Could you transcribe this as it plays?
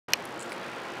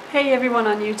Hey everyone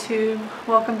on YouTube,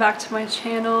 welcome back to my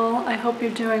channel. I hope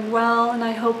you're doing well and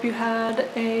I hope you had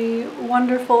a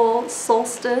wonderful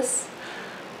solstice,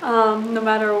 no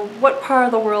matter what part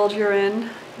of the world you're in.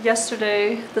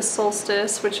 Yesterday, the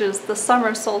solstice, which is the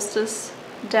summer solstice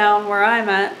down where I'm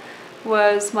at,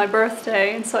 was my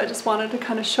birthday, and so I just wanted to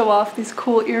kind of show off these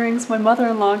cool earrings my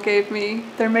mother-in-law gave me.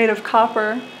 They're made of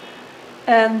copper,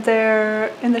 and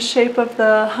they're in the shape of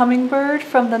the hummingbird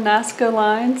from the Nazca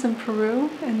lines in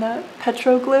Peru, in that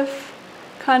petroglyph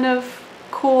kind of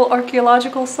cool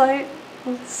archaeological site.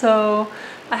 So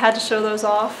I had to show those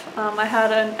off. I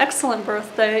had an excellent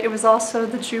birthday. It was also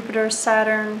the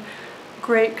Jupiter-Saturn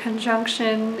great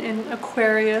conjunction in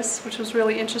Aquarius, which was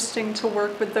really interesting to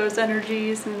work with those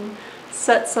energies and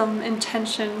set some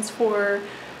intentions for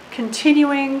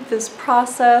continuing this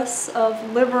process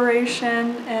of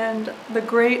liberation and the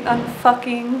great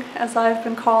unfucking, as I've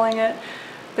been calling it,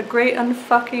 the great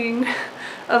unfucking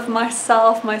of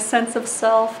myself, my sense of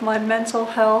self, my mental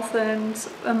health and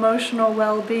emotional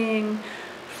well-being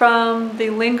from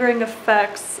the lingering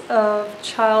effects of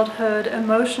childhood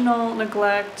emotional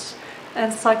neglect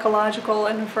and psychological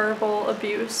and verbal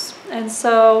abuse. And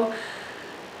so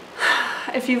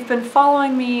if you've been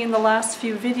following me in the last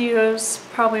few videos,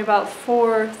 probably about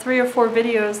three or four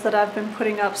videos that I've been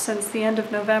putting up since the end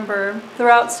of November,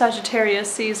 throughout Sagittarius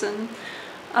season,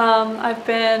 I've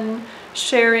been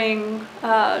sharing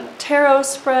tarot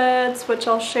spreads, which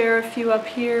I'll share a few up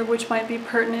here, which might be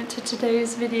pertinent to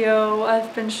today's video.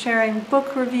 I've been sharing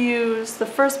book reviews. The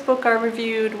first book I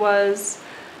reviewed was,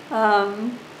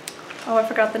 oh, I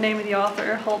forgot the name of the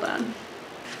author, hold on.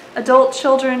 Adult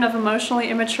Children of Emotionally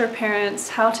Immature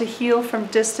Parents, How to Heal from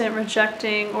Distant,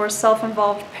 Rejecting, or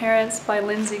Self-Involved Parents by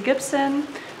Lindsay Gibson,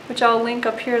 which I'll link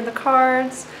up here in the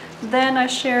cards. Then I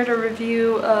shared a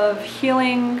review of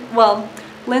healing, well,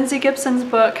 Lindsay Gibson's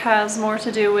book has more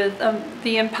to do with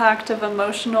the impact of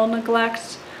emotional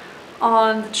neglect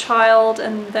on the child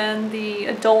and then the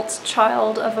adult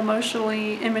child of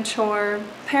emotionally immature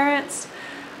parents.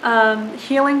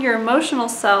 Healing Your Emotional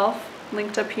Self,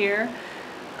 linked up here.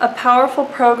 A powerful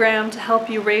program to help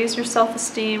you raise your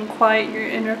self-esteem, quiet your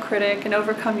inner critic, and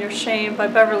overcome your shame by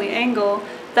Beverly Engel.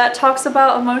 That talks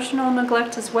about emotional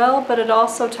neglect as well, but it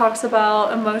also talks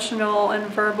about emotional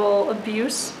and verbal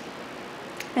abuse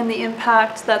and the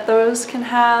impact that those can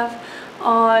have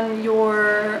on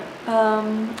your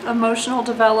emotional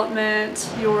development,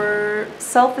 your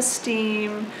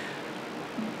self-esteem,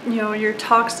 you know, your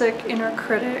toxic inner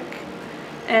critic.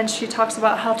 And she talks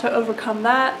about how to overcome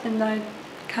that, and I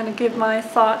kind of give my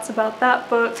thoughts about that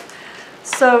book.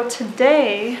 So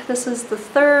today, this is the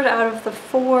third out of the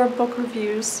 4 book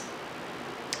reviews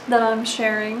that I'm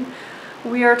sharing.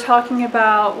 We are talking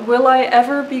about Will I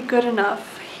Ever Be Good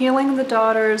Enough? Healing the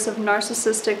Daughters of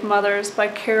Narcissistic Mothers by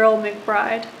Carol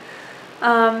McBride.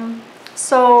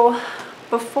 So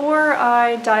before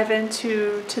I dive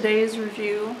into today's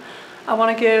review, I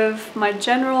want to give my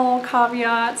general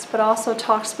caveats, but also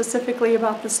talk specifically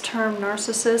about this term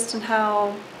narcissist and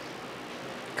how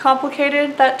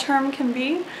complicated that term can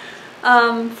be.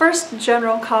 First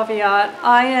general caveat,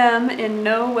 I am in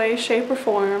no way, shape, or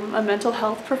form a mental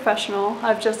health professional.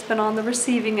 I've just been on the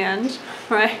receiving end,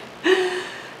 right?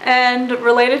 And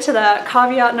related to that,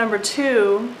 caveat number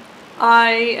 2, I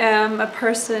am a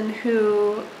person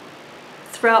who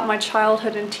throughout my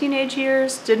childhood and teenage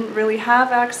years didn't really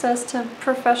have access to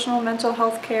professional mental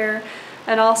health care,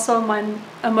 and also my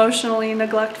emotionally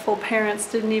neglectful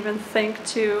parents didn't even think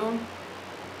to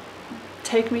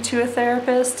take me to a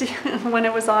therapist when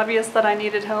it was obvious that I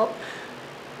needed help.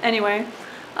 Anyway,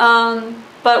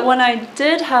 but when I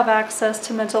did have access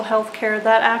to mental health care,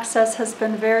 that access has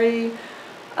been very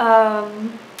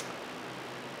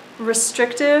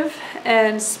restrictive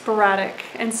and sporadic.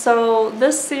 And so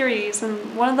this series,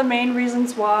 and one of the main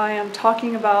reasons why I'm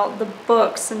talking about the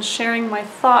books and sharing my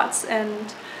thoughts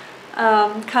and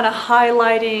kind of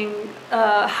highlighting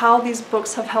how these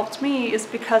books have helped me, is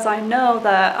because I know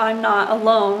that I'm not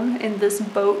alone in this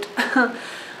boat.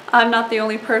 I'm not the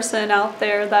only person out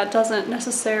there that doesn't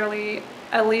necessarily,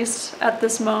 at least at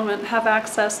this moment, have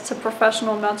access to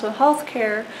professional mental health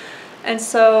care. And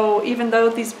so even though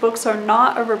these books are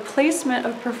not a replacement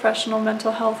of professional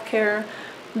mental health care,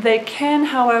 they can,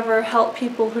 however, help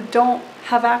people who don't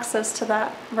have access to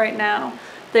that right now.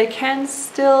 They can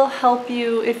still help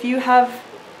you if you have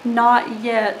not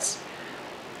yet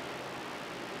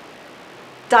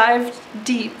dived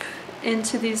deep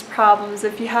into these problems,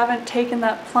 if you haven't taken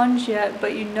that plunge yet,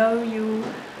 but you know you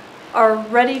are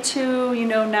ready to, you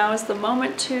know now is the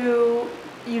moment to,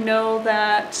 you know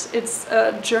that it's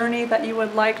a journey that you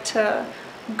would like to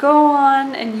go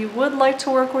on and you would like to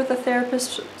work with a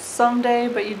therapist someday,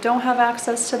 but you don't have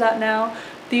access to that now,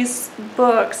 these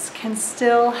books can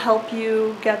still help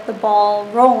you get the ball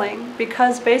rolling,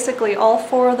 because basically all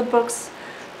 4 of the books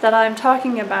that I'm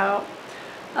talking about,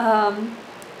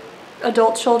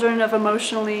 Adult Children of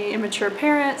Emotionally Immature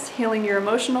Parents, Healing Your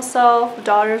Emotional Self,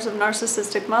 Daughters of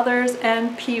Narcissistic Mothers,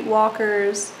 and Pete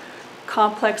Walker's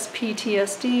Complex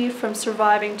PTSD from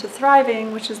Surviving to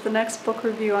Thriving, which is the next book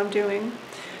review I'm doing.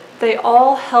 They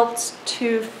all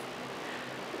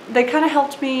they kind of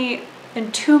helped me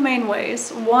in 2 main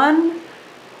ways. One,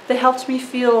 they helped me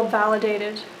feel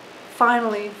validated.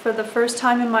 Finally, for the first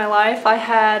time in my life, I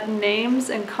had names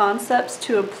and concepts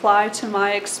to apply to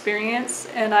my experience,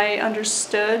 and I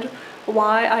understood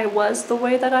why I was the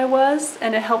way that I was,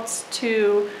 and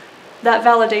that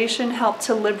validation helped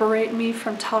to liberate me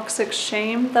from toxic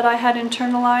shame that I had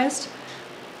internalized,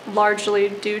 largely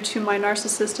due to my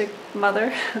narcissistic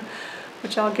mother,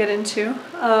 which I'll get into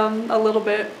a little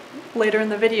bit later in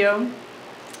the video.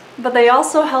 But they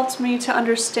also helped me to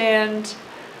understand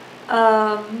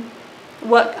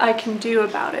what I can do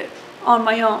about it on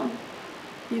my own.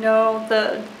 You know,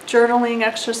 the journaling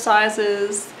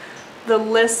exercises, the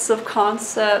lists of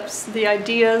concepts, the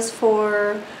ideas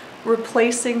for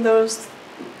replacing those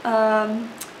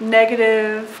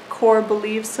negative core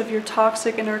beliefs of your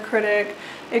toxic inner critic.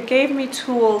 It gave me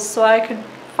tools so I could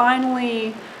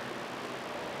finally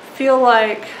feel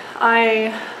like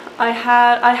I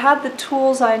had the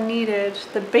tools I needed,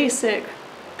 the basic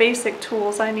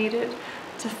tools I needed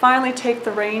to finally take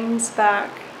the reins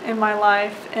back in my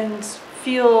life and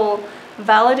feel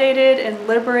validated and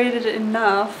liberated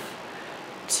enough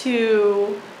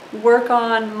to work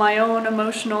on my own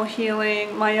emotional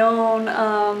healing, my own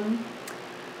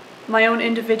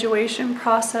individuation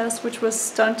process, which was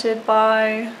stunted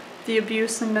by the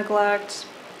abuse and neglect,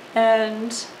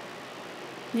 and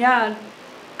yeah,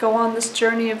 go on this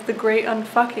journey of the great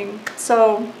unfucking.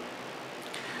 So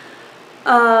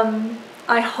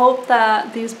I hope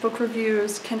that these book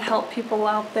reviews can help people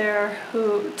out there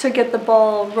to get the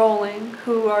ball rolling,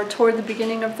 who are toward the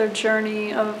beginning of their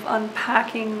journey of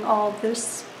unpacking all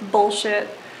this bullshit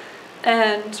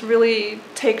and really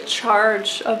take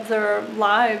charge of their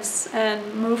lives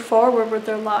and move forward with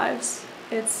their lives.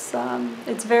 It's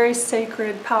very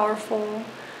sacred, powerful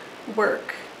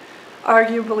work.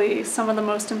 Arguably some of the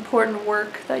most important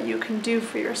work that you can do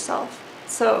for yourself.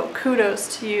 So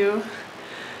kudos to you,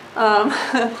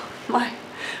 my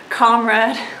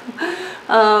comrade.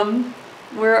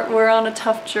 We're on a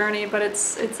tough journey, but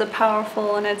it's a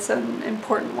powerful and it's an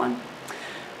important one.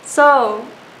 So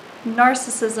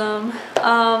narcissism,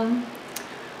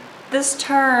 this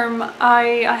term,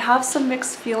 I have some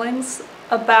mixed feelings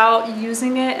about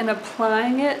using it and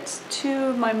applying it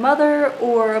to my mother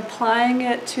or applying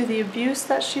it to the abuse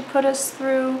that she put us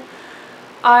through.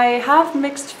 I have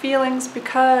mixed feelings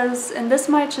because, and this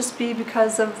might just be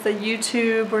because of the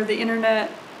YouTube or the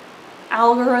internet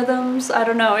algorithms, I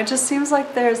don't know, it just seems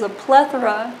like there's a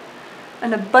plethora,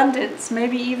 an abundance,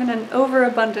 maybe even an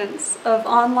overabundance of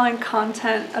online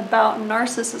content about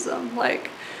narcissism, like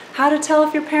how to tell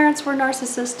if your parents were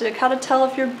narcissistic, how to tell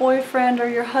if your boyfriend or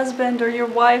your husband or your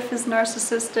wife is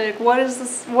narcissistic, what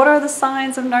are the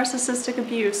signs of narcissistic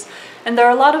abuse. And there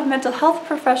are a lot of mental health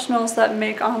professionals that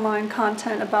make online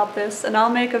content about this, and I'll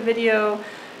make a video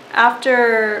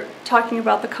after talking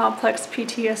about the Complex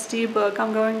PTSD book.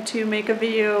 I'm going to make a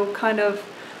video kind of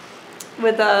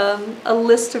with a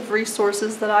list of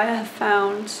resources that I have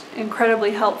found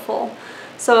incredibly helpful.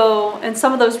 So, and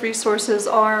some of those resources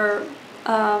are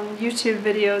YouTube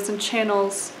videos and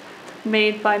channels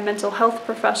made by mental health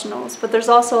professionals, but there's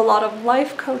also a lot of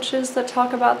life coaches that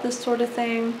talk about this sort of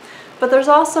thing. But there's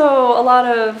also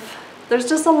there's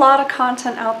just a lot of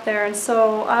content out there, and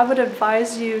so I would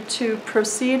advise you to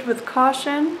proceed with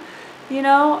caution, you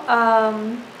know,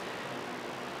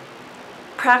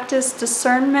 practice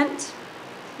discernment,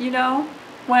 you know,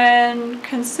 when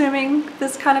consuming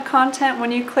this kind of content.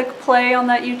 When you click play on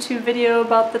that YouTube video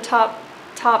about the top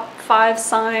 5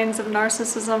 signs of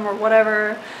narcissism or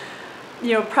whatever,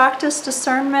 you know, practice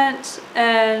discernment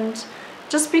and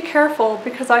just be careful,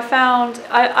 because I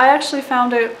actually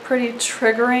found it pretty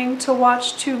triggering to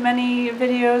watch too many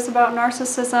videos about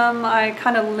narcissism. I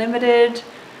kind of limited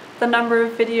the number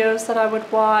of videos that I would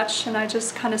watch, and I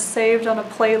just kind of saved on a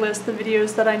playlist the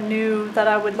videos that I knew that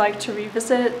I would like to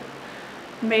revisit,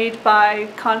 made by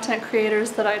content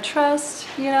creators that I trust,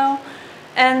 you know.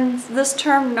 And this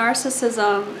term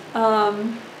narcissism,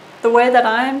 the way that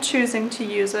I'm choosing to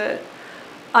use it,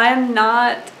 I am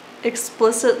not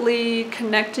explicitly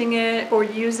connecting it or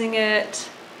using it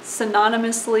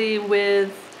synonymously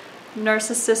with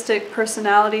narcissistic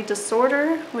personality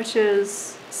disorder, which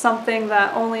is something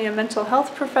that only a mental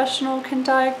health professional can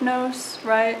diagnose,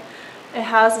 right? It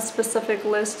has a specific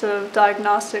list of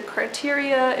diagnostic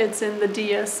criteria. It's in the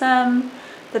DSM,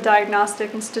 the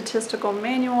Diagnostic and Statistical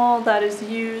Manual, that is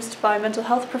used by mental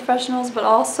health professionals, but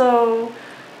also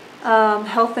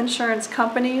health insurance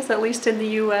companies, at least in the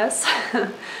US,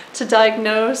 to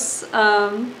diagnose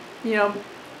you know,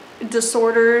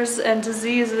 disorders and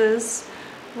diseases,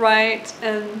 right?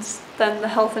 And then the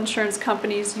health insurance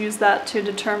companies use that to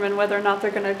determine whether or not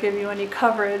they're going to give you any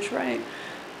coverage, right?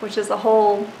 Which is a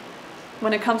whole,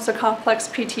 when it comes to complex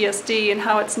PTSD and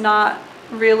how it's not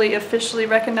really officially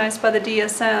recognized by the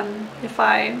DSM, if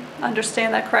I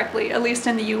understand that correctly, at least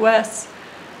in the US,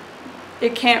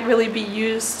 it can't really be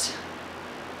used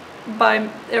by,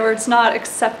 or it's not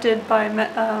accepted by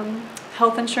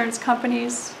health insurance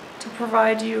companies to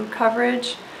provide you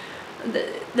coverage.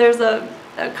 There's a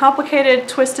complicated,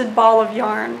 twisted ball of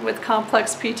yarn with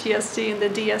complex PTSD and the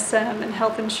DSM and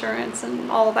health insurance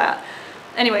and all that.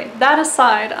 Anyway, that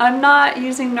aside, I'm not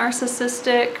using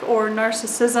narcissistic or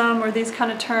narcissism or these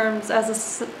kind of terms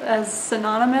as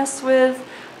synonymous with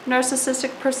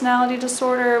narcissistic personality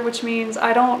disorder, which means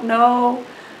I don't know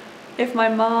if my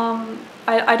mom,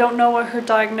 I don't know what her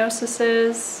diagnosis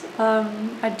is.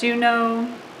 I do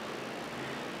know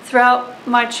throughout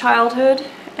my childhood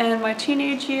and my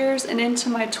teenage years and into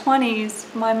my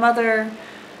 20s, my mother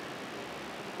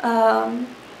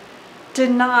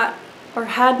did not or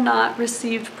had not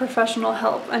received professional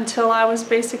help until I was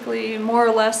basically more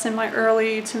or less in my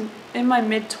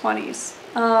mid-20s.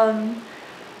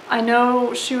 I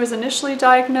know she was initially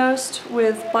diagnosed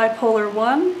with bipolar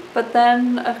 1, but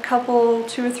then a couple,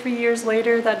 2 or 3 years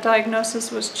later, that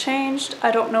diagnosis was changed.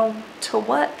 I don't know to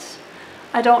what.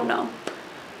 I don't know.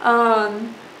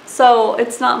 So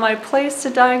it's not my place to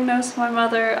diagnose my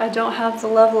mother. I don't have the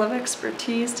level of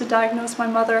expertise to diagnose my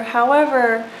mother.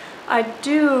 However, I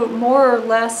do more or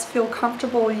less feel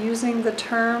comfortable using the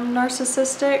term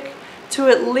narcissistic to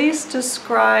at least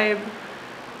describe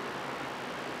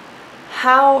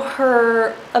how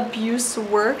her abuse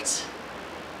worked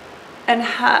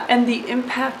and the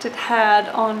impact it had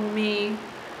on me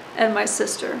and my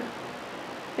sister,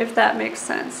 if that makes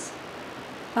sense.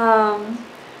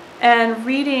 And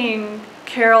reading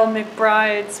Carol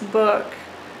McBride's book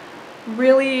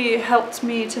really helped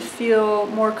me to feel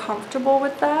more comfortable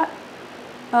with that.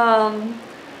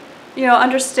 You know,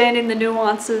 understanding the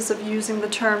nuances of using the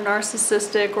term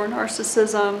narcissistic or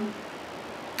narcissism,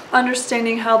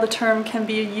 understanding how the term can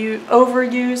be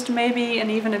overused maybe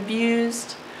and even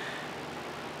abused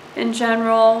in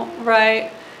general,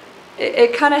 right?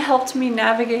 It kind of helped me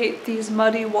navigate these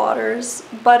muddy waters,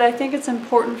 but I think it's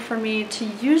important for me to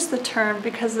use the term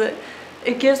because it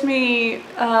gives me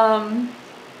a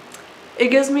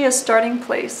starting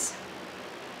place.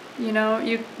 You know,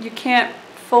 you can't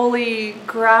fully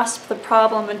grasp the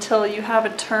problem until you have a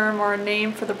term or a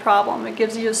name for the problem. It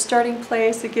gives you a starting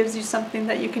place. It gives you something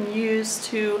that you can use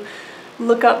to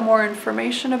look up more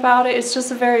information about it. It's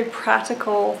just a very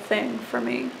practical thing for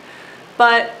me.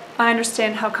 But I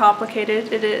understand how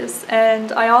complicated it is.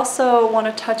 And I also want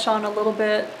to touch on a little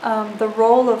bit the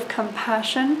role of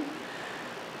compassion,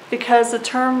 because the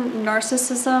term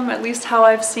narcissism, at least how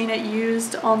I've seen it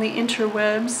used on the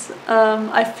interwebs,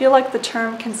 I feel like the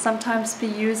term can sometimes be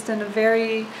used in a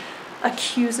very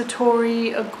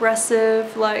accusatory,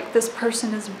 aggressive, like this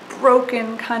person is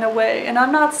broken kind of way. And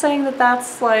I'm not saying that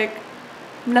that's like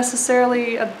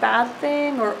necessarily a bad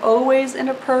thing or always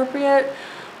inappropriate,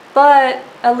 but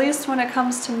at least when it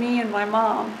comes to me and my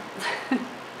mom,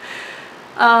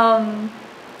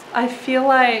 I feel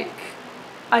like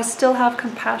I still have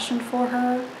compassion for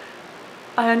her.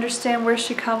 I understand where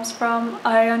she comes from.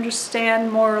 I understand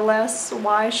more or less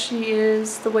why she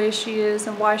is the way she is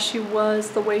and why she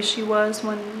was the way she was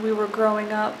when we were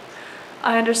growing up.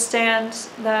 I understand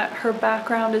that her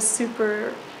background is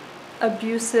super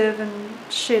abusive and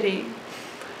shitty.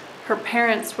 Her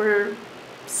parents were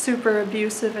super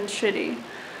abusive and shitty.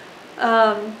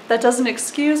 That doesn't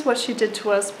excuse what she did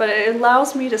to us, but it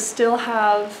allows me to still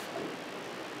have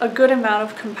a good amount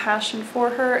of compassion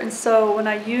for her. And so when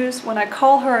I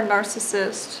call her a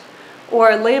narcissist, or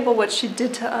I label what she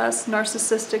did to us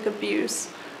narcissistic abuse,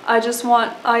 I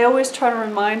always try to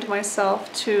remind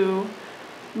myself to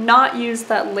not use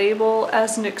that label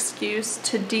as an excuse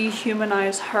to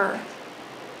dehumanize her,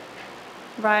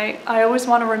 right? I always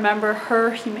want to remember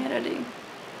her humanity,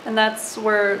 and that's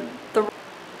where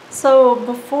So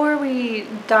before we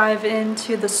dive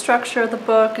into the structure of the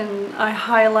book and I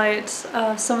highlight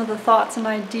some of the thoughts and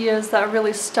ideas that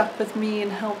really stuck with me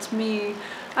and helped me,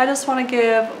 I just want to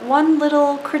give one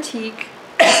little critique,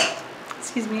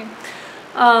 excuse me,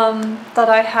 that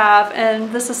I have,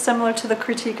 and this is similar to the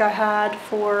critique I had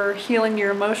for Healing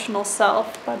Your Emotional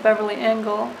Self by Beverly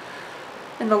Engel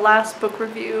in the last book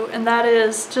review, and that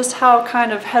is just how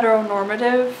kind of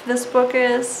heteronormative this book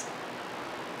is.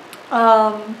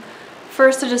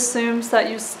 First, it assumes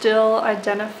that you still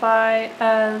identify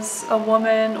as a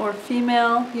woman or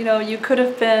female. You know, you could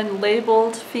have been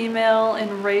labeled female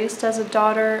and raised as a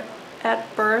daughter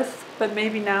at birth, but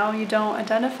maybe now you don't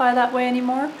identify that way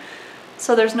anymore.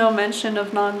 So there's no mention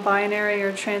of non-binary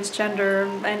or transgender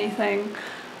or anything.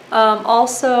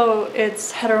 Also,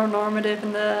 it's heteronormative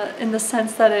in the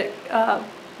sense that it,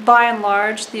 by and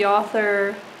large, the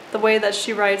author, the way that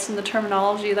she writes and the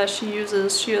terminology that she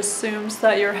uses, she assumes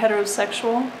that you're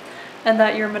heterosexual and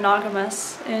that you're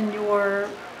monogamous in your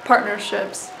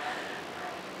partnerships.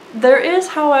 There is,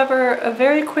 however, a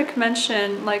very quick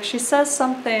mention, like she says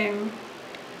something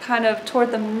kind of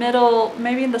toward the middle,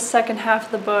 maybe in the second half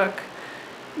of the book.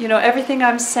 You know, everything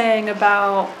I'm saying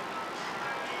about,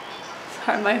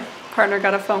 sorry, my partner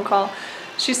got a phone call.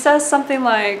 She says something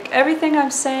like, everything I'm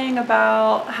saying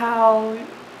about how,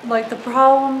 like, the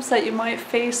problems that you might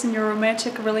face in your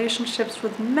romantic relationships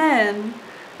with men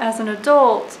as an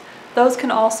adult, those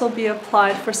can also be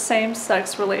applied for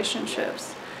same-sex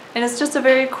relationships. And it's just a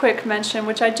very quick mention,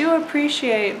 which I do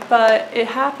appreciate, but it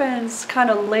happens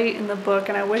kind of late in the book,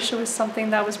 and I wish it was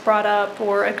something that was brought up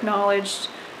or acknowledged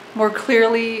more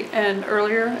clearly and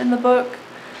earlier in the book.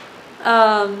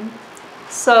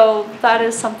 So that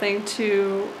is something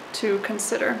to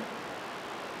consider.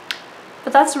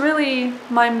 But that's really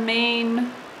my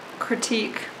main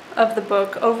critique of the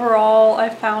book. Overall, I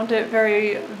found it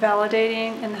very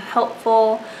validating and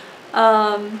helpful.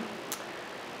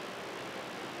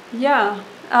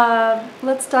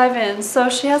 Let's dive in. So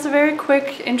she has a very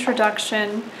quick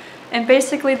introduction, and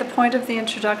basically the point of the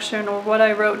introduction, or what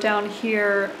I wrote down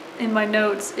here in my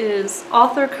notes, is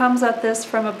author comes at this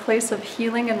from a place of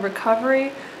healing and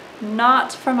recovery,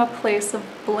 not from a place of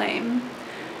blame.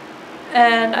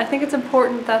 And I think it's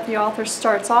important that the author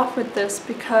starts off with this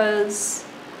because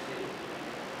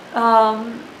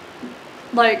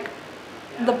like,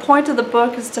 the point of the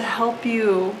book is to help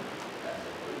you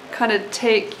kind of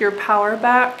take your power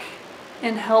back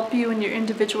and help you in your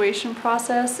individuation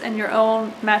process and your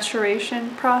own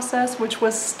maturation process, which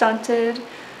was stunted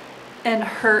and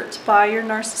hurt by your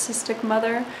narcissistic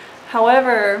mother.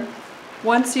 However,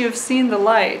 once you've seen the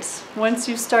light, once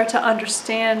you start to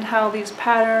understand how these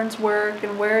patterns work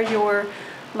and where your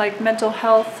mental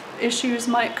health issues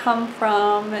might come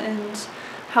from and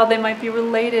how they might be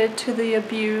related to the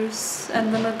abuse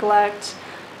and the neglect,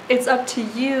 it's up to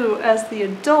you as the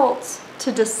adult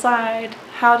to decide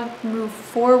how to move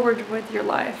forward with your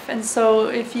life. And so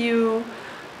if you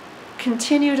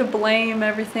continue to blame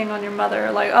everything on your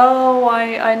mother, like, oh,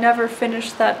 I never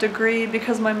finished that degree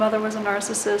because my mother was a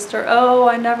narcissist, or oh,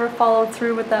 I never followed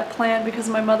through with that plan because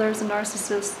my mother is a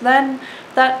narcissist, then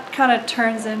that kind of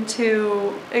turns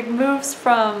into, it moves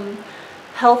from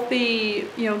healthy,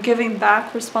 giving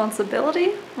back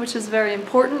responsibility, which is very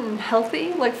important and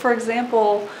healthy. Like, for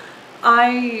example,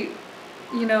 I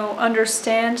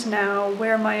understand now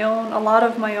where a lot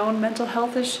of my own mental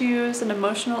health issues and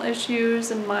emotional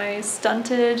issues and my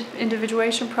stunted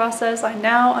individuation process, I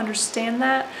now understand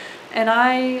that, and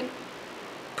I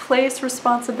place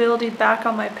responsibility back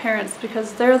on my parents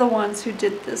because they're the ones who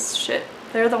did this shit.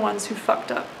 They're the ones who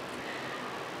fucked up.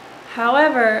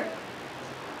 However,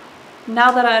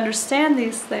 now that I understand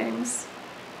these things,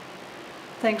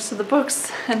 thanks to the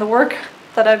books and the work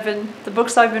that the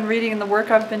books I've been reading and the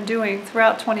work I've been doing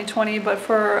throughout 2020, but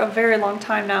for a very long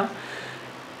time now,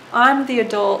 I'm the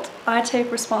adult. I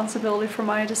take responsibility for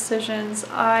my decisions.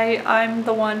 I'm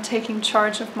the one taking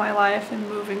charge of my life and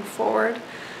moving forward.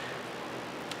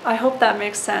 I hope that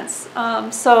makes sense.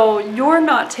 So you're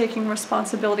not taking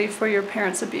responsibility for your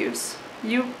parents' abuse.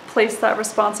 You place that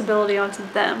responsibility onto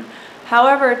them.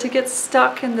 However, to get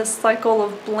stuck in this cycle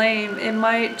of blame, it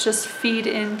might just feed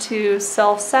into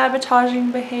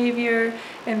self-sabotaging behavior.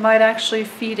 It might actually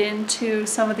feed into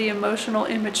some of the emotional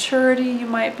immaturity you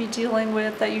might be dealing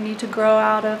with that you need to grow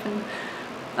out of. And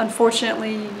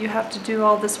unfortunately, you have to do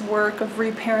all this work of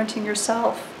reparenting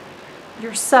yourself,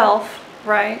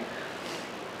 right?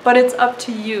 But it's up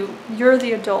to you. You're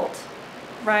the adult,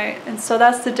 right? And so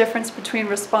that's the difference between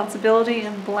responsibility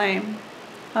and blame.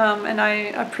 And I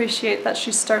appreciate that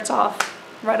she starts off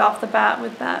right off the bat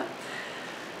with that.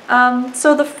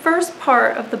 So the first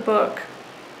part of the book,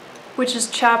 which is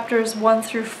chapters 1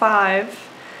 through 5,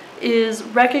 is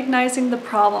recognizing the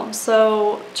problem.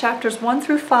 So chapters 1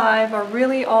 through 5 are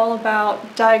really all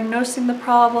about diagnosing the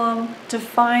problem,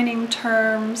 defining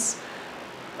terms,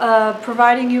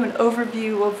 providing you an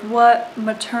overview of what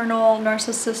maternal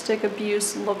narcissistic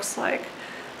abuse looks like.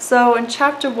 So in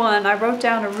chapter 1, I wrote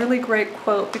down a really great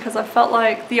quote because I felt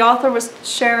like the author was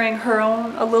sharing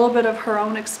a little bit of her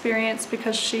own experience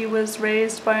because she was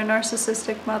raised by a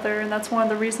narcissistic mother, and that's one of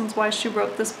the reasons why she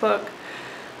wrote this book.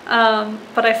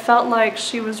 But I felt like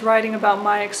she was writing about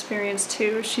my experience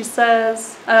too. She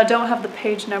says, I don't have the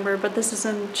page number, but this is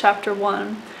in chapter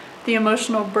 1, "The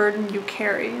Emotional Burden You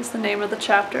Carry" is the name of the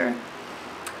chapter.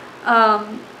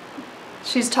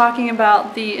 She's talking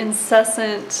about the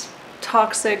incessant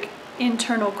toxic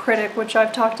internal critic, which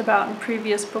I've talked about in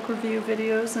previous book review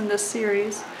videos in this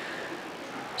series.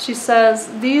 She says,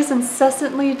 "These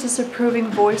incessantly disapproving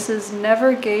voices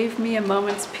never gave me a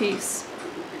moment's peace.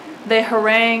 They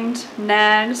harangued,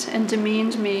 nagged, and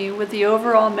demeaned me with the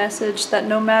overall message that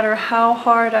no matter how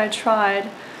hard I tried,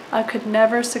 I could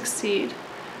never succeed.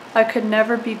 I could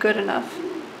never be good enough.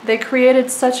 They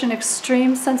created such an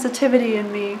extreme sensitivity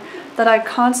in me that I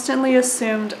constantly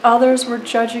assumed others were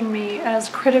judging me as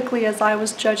critically as I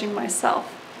was judging myself."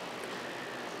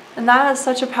 And that is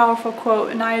such a powerful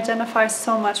quote, and I identify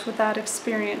so much with that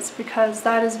experience because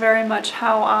that is very much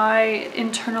how I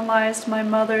internalized my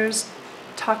mother's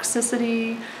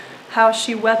toxicity, how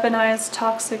she weaponized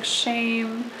toxic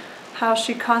shame, how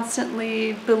she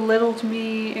constantly belittled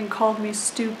me and called me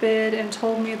stupid and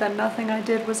told me that nothing I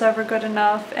did was ever good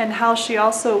enough, and how she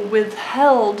also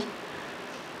withheld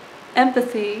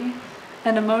empathy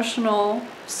and emotional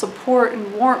support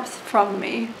and warmth from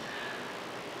me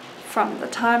from the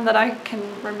time that I can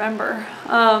remember.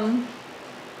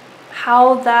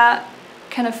 How that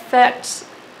can affect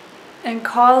and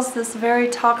cause this very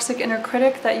toxic inner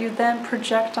critic that you then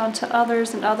project onto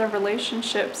others and other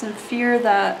relationships, and fear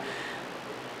that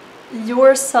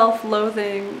your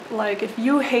self-loathing, like if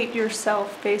you hate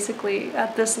yourself basically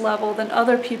at this level, then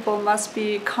other people must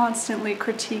be constantly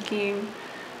critiquing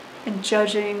and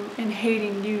judging and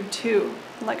hating you too.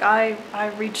 Like I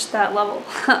reached that level.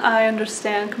 I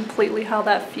understand completely how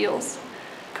that feels,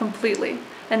 completely.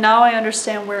 And now I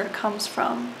understand where it comes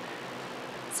from.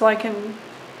 So I can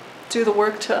do the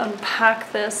work to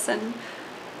unpack this and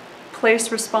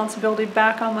place responsibility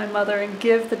back on my mother and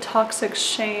give the toxic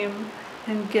shame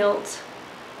and guilt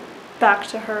back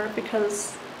to her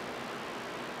because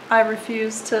I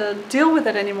refuse to deal with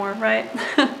it anymore, right?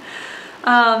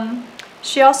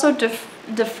 She also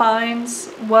defines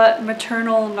what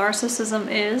maternal narcissism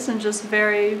is, and just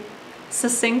very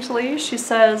succinctly, she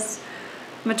says,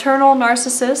 "Maternal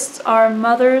narcissists are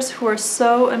mothers who are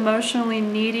so emotionally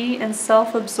needy and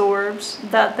self-absorbed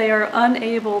that they are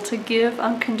unable to give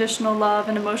unconditional love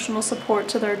and emotional support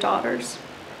to their daughters."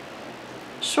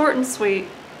 Short and sweet,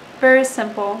 very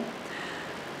simple.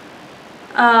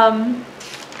 And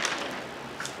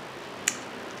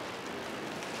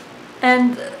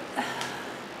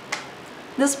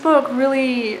this book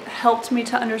really helped me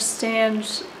to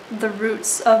understand the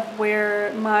roots of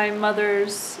where my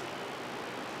mother's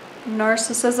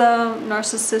narcissism,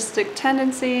 narcissistic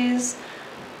tendencies,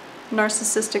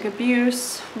 narcissistic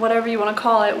abuse, whatever you want to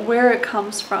call it, where it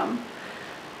comes from,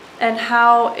 and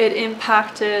how it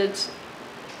impacted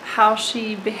how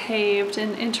she behaved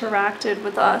and interacted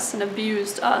with us and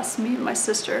abused us, me and my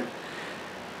sister.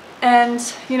 And,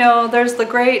 you know, there's the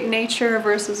great nature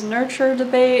versus nurture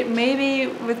debate. Maybe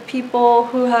with people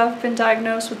who have been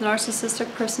diagnosed with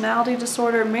narcissistic personality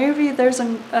disorder, maybe there's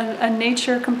a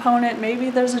nature component,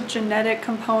 maybe there's a genetic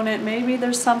component, maybe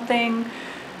there's something,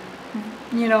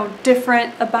 you know,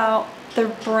 different about their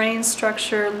brain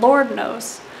structure, Lord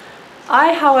knows.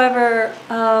 I, however,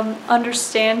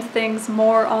 understand things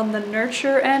more on the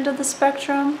nurture end of the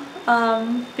spectrum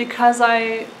because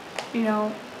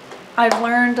I've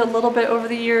learned a little bit over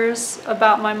the years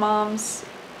about my mom's,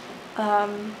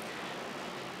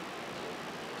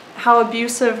 how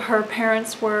abusive her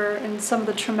parents were and some of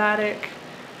the traumatic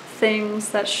things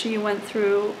that she went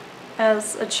through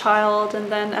as a child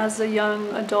and then as a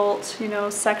young adult, you know,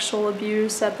 sexual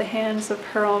abuse at the hands of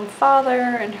her own father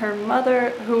and her mother,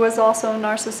 who was also a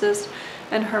narcissist,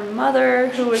 and her mother,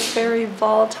 who was very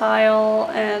volatile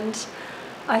and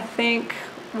I think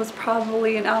was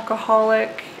probably an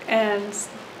alcoholic. And,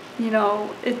 you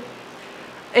know,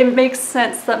 it makes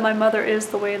sense that my mother is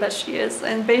the way that she is.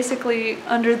 And basically,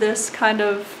 under this kind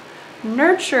of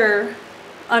nurture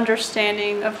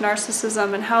understanding of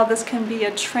narcissism and how this can be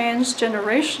a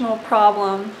transgenerational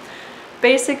problem,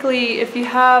 basically, if you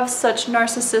have such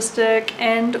narcissistic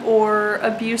and or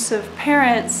abusive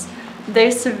parents,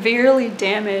 they severely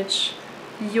damage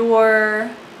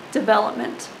your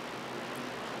development.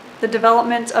 The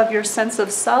development of your sense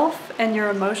of self and your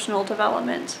emotional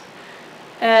development.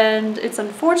 And it's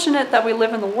unfortunate that we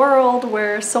live in a world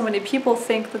where so many people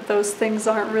think that those things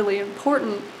aren't really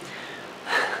important,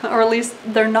 or at least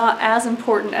they're not as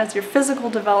important as your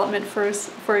physical development,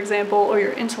 for example, or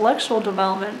your intellectual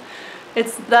development.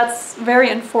 That's very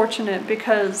unfortunate,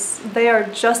 because they are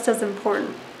just as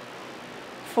important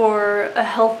for a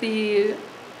healthy,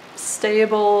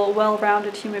 stable,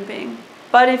 well-rounded human being.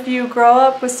 But if you grow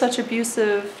up with such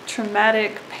abusive,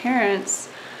 traumatic parents,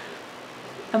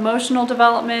 emotional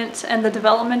development and the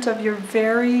development of your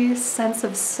very sense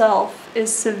of self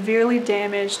is severely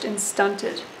damaged and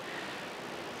stunted.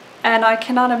 And I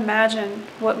cannot imagine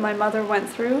what my mother went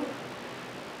through,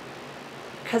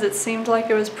 because it seemed like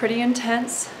it was pretty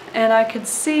intense, and I could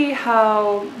see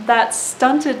how that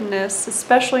stuntedness,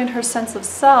 especially in her sense of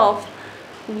self,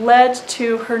 led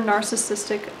to her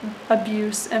narcissistic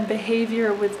abuse and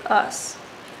behavior with us.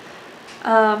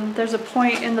 There's a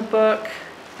point in the book,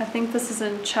 I think this is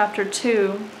in chapter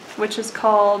 2, which is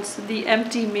called The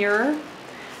Empty Mirror.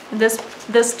 And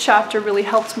this chapter really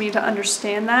helped me to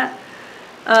understand that.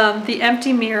 The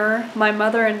Empty Mirror, My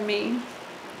Mother and Me,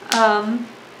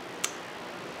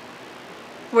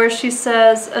 where she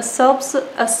says, a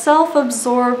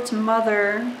self-absorbed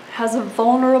mother has a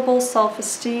vulnerable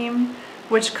self-esteem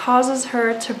which causes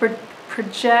her to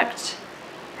project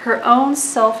her own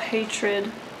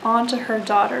self-hatred onto her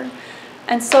daughter.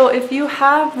 And so if you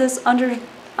have this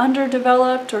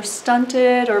underdeveloped or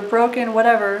stunted or broken,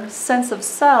 whatever, sense of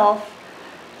self,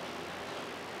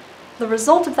 the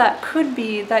result of that could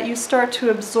be that you start to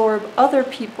absorb other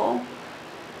people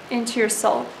into your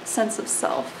sense of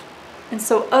self. And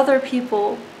so other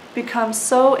people become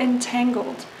so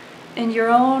entangled in your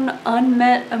own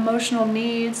unmet emotional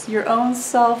needs, your own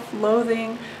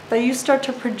self-loathing, that you start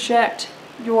to project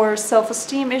your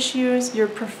self-esteem issues, your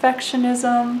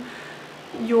perfectionism,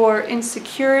 your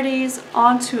insecurities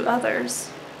onto others.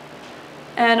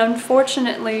 And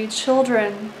unfortunately,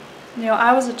 children,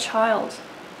 I was a child.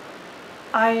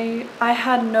 I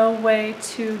had no way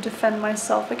to defend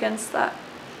myself against that.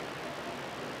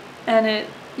 And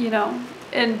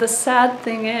and the sad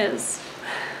thing is,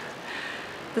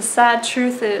 the sad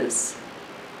truth is,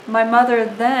 my mother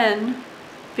then,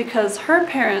 because her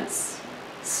parents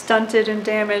stunted and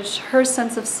damaged her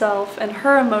sense of self and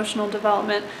her emotional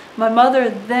development, my mother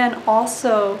then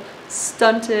also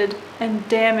stunted and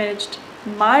damaged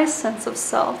my sense of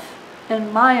self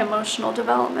and my emotional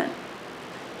development.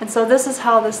 And so this is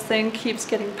how this thing keeps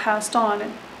getting passed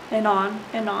on and on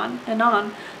and on and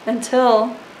on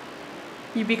until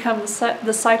you become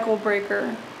the cycle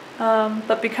breaker.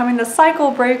 But becoming the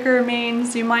cycle breaker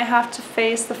means you might have to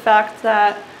face the fact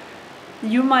that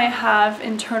you might have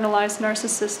internalized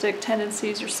narcissistic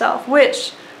tendencies yourself,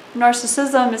 which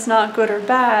narcissism is not good or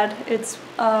bad. It's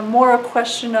more a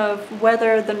question of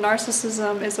whether the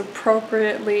narcissism is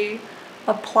appropriately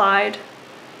applied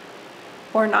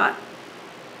or not,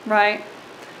 right?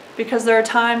 Because there are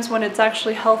times when it's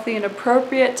actually healthy and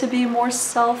appropriate to be more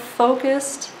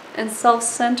self-focused and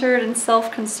self-centered and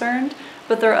self-concerned,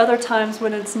 but there are other times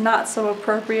when it's not so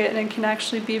appropriate and can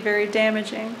actually be very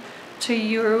damaging to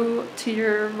you, to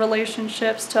your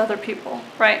relationships, to other people,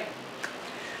 right?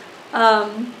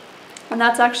 And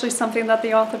that's actually something that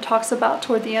the author talks about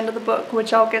toward the end of the book,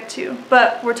 which I'll get to.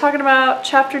 But we're talking about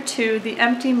chapter 2, The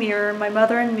Empty Mirror, My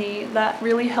Mother and Me. That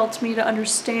really helped me to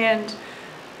understand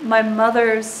my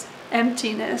mother's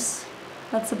emptiness.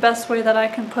 That's the best way that I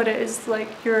can put it, is like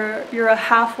you're a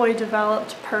halfway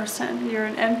developed person. You're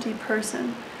an empty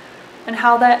person. And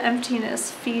how that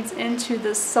emptiness feeds into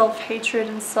this self-hatred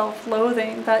and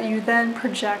self-loathing that you then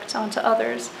project onto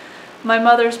others. My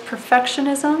mother's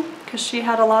perfectionism, because she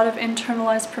had a lot of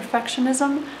internalized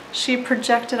perfectionism, she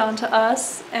projected onto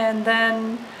us and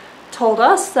then told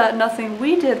us that nothing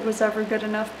we did was ever good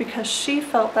enough because she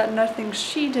felt that nothing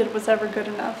she did was ever good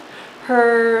enough.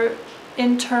 Her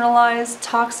internalized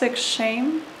toxic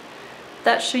shame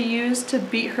that she used to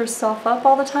beat herself up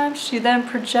all the time, she then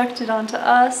projected onto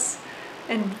us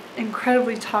in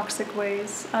incredibly toxic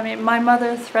ways. I mean, my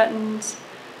mother threatened,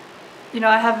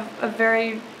 I have a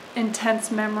very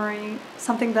intense memory,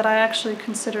 something that I actually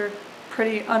consider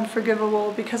pretty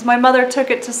unforgivable, because my mother took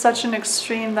it to such an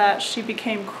extreme that she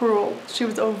became cruel. She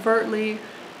was overtly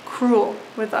cruel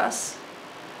with us.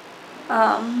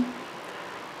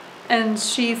 And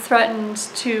she threatened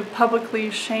to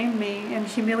publicly shame me and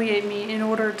humiliate me in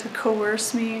order to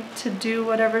coerce me to do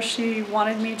whatever she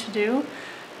wanted me to do.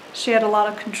 She had a lot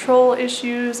of control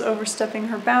issues, overstepping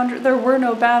her boundary. There were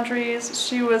no boundaries.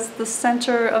 She was the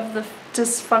center of the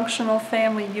dysfunctional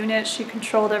family unit. She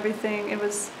controlled everything. It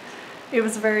was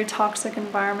a very toxic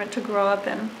environment to grow up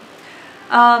in.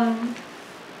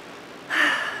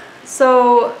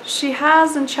 So she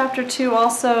has in chapter 2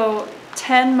 also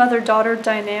 10 mother-daughter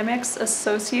dynamics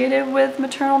associated with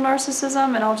maternal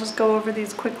narcissism, and I'll just go over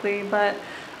these quickly, but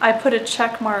I put a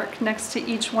check mark next to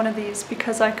each one of these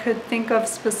because I could think of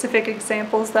specific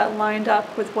examples that lined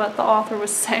up with what the author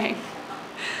was saying.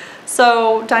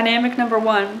 So, dynamic number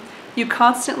 1, you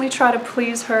constantly try to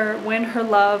please her, win her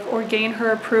love, or gain her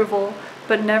approval,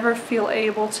 but never feel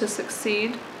able to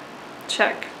succeed.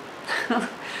 Check.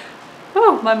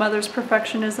 Oh, my mother's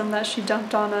perfectionism that she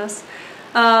dumped on us.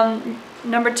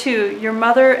 Number 2, your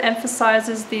mother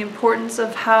emphasizes the importance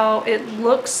of how it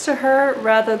looks to her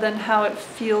rather than how it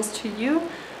feels to you.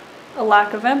 A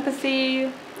lack of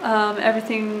empathy,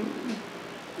 everything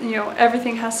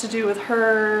has to do with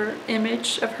her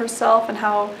image of herself and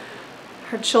how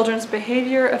her children's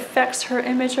behavior affects her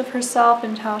image of herself,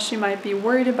 and how she might be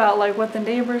worried about like what the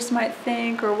neighbors might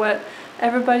think or what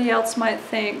everybody else might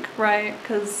think, right?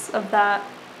 Because of that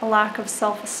lack of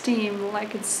self-esteem.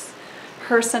 Like,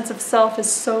 her sense of self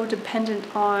is so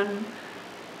dependent on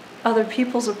other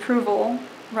people's approval,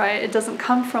 right? It doesn't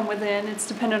come from within, it's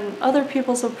dependent on other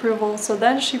people's approval, so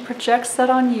then she projects that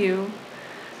on you.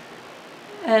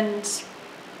 And,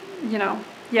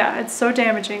 yeah, it's so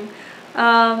damaging.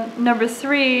 Number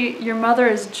 3, your mother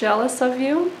is jealous of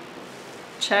you.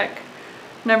 Check.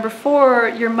 Number 4,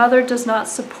 your mother does not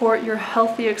support your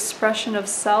healthy expression of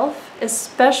self,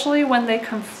 especially when they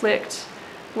conflict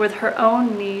with her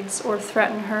own needs or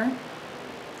threaten her.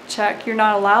 Check. You're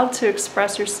not allowed to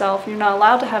express yourself. You're not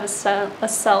allowed to have a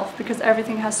self because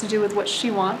everything has to do with what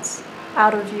she wants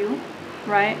out of you,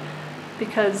 right?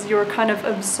 Because you're kind of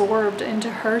absorbed into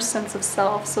her sense of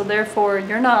self, so therefore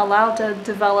you're not allowed to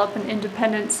develop an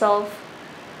independent self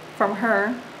from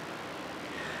her.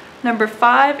 Number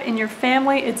 5, in your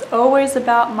family, it's always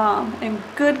about mom. And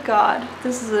good God,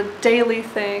 this is a daily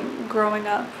thing growing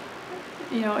up,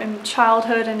 in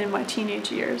childhood and in my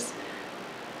teenage years.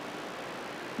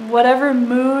 Whatever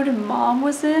mood mom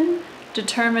was in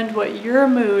determined what your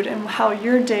mood and how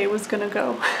your day was gonna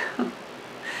go.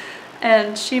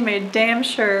 And she made damn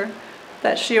sure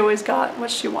that she always got what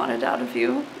she wanted out of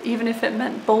you, even if it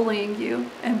meant bullying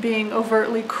you and being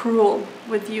overtly cruel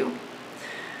with you.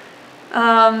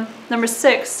 Number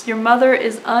 6, your mother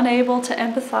is unable to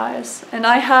empathize. And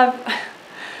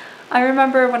I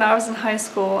remember when I was in high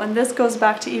school, and this goes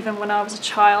back to even when I was a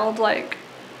child, like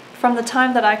from the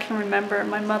time that I can remember,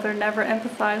 my mother never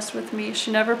empathized with me.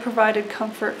 She never provided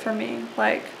comfort for me.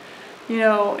 Like,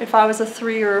 if I was a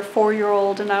 3 or a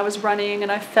 4-year-old and I was running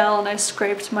and I fell and I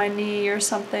scraped my knee or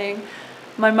something,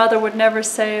 my mother would never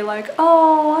say like,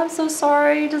 oh, I'm so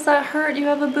sorry, does that hurt, you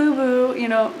have a boo-boo,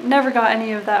 never got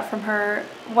any of that from her.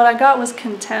 What I got was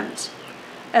contempt,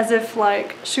 as if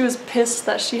like she was pissed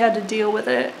that she had to deal with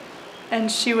it,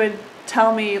 and she would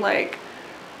tell me like,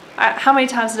 how many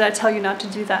times did I tell you not to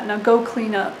do that, now go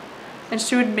clean up. And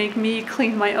she would make me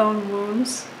clean my own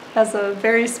wounds as a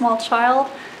very small child.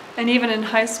 And even in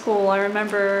high school, I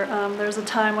remember there was a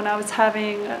time when I was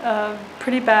having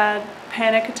pretty bad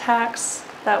panic attacks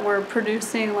that were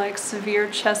producing like severe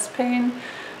chest pain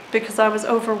because I was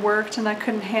overworked and I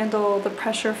couldn't handle the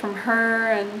pressure from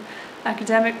her and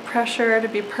academic pressure to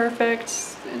be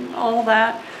perfect and all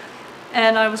that.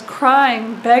 And I was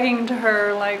crying, begging to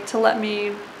her like to let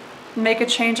me make a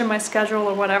change in my schedule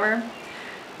or whatever.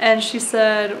 And she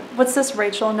said, "What's this,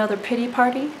 Rachel, another pity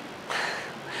party?"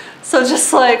 So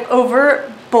just like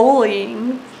overt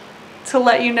bullying to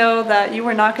let you know that you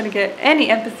were not going to get any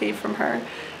empathy from her.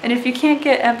 And if you can't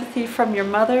get empathy from your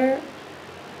mother,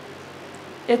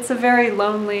 it's a very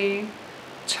lonely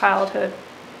childhood.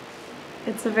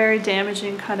 It's a very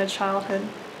damaging kind of childhood.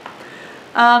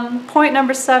 Point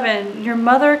number 7, your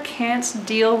mother can't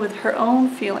deal with her own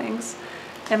feelings.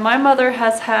 And my mother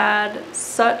has had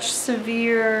such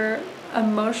severe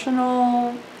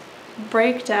emotional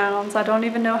breakdowns, I don't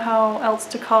even know how else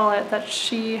to call it, that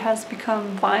she has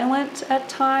become violent at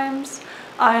times.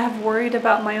 I have worried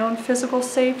about my own physical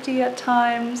safety at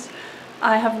times.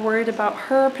 I have worried about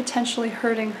her potentially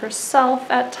hurting herself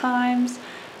at times.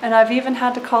 And I've even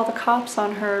had to call the cops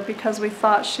on her because we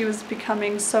thought she was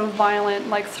becoming so violent,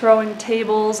 like throwing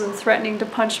tables and threatening to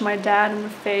punch my dad in the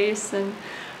face. And,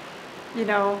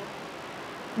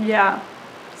 yeah.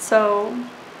 So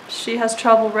she has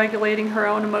trouble regulating her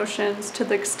own emotions to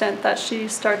the extent that she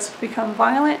starts to become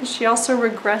violent. She also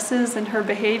regresses in her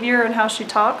behavior and how she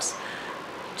talks.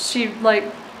 She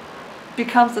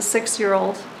becomes the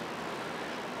 6-year-old.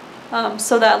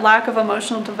 So that lack of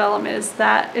emotional development is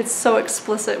that it's so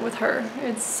explicit with her.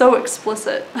 It's so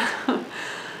explicit.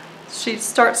 She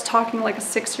starts talking like a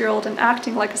 6-year-old and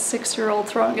acting like a 6-year-old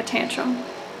throwing a tantrum.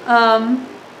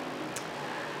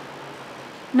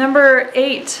 Number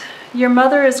 8, your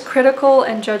mother is critical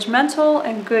and judgmental,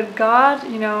 and good God,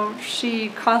 you know, she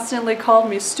constantly called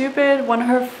me stupid.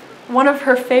 One of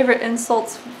her favorite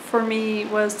insults for me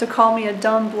was to call me a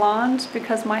dumb blonde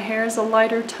because my hair is a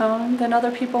lighter tone than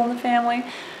other people in the family.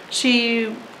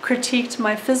 She critiqued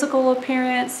my physical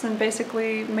appearance and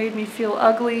basically made me feel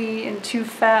ugly and too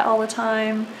fat all the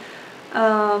time.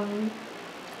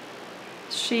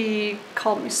 She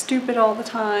called me stupid all the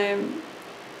time.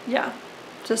 Yeah,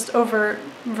 just overt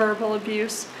verbal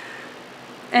abuse.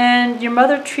 And your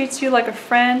mother treats you like a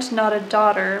friend, not a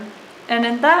daughter. And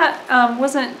in that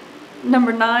wasn't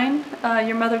number 9,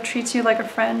 your mother treats you like a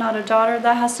friend, not a daughter.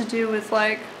 That has to do with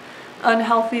like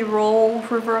unhealthy role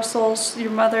reversals.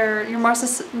 Your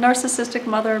narcissistic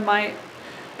mother might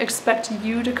expect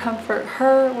you to comfort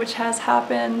her, which has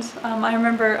happened. I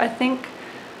remember, I think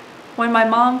when my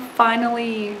mom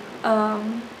finally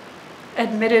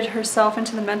admitted herself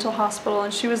into the mental hospital,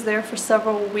 and she was there for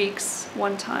several weeks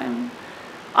one time,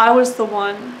 I was the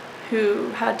one who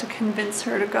had to convince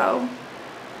her to go.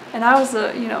 And I was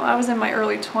I was in my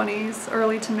early to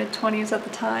mid 20s at the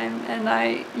time, and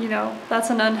that's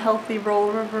an unhealthy role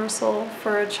reversal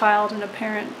for a child and a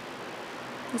parent.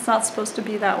 It's not supposed to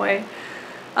be that way.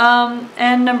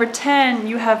 And number 10,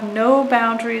 you have no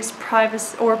boundaries,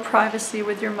 privacy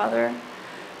with your mother.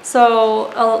 So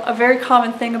a very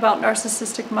common thing about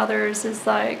narcissistic mothers is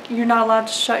like, you're not allowed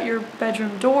to shut your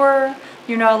bedroom door,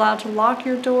 you're not allowed to lock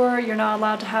your door, you're not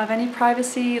allowed to have any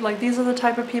privacy. Like, these are the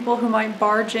type of people who might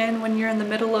barge in when you're in the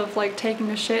middle of like taking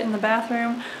a shit in the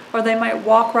bathroom, or they might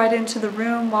walk right into the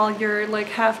room while you're like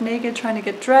half naked trying to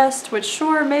get dressed, which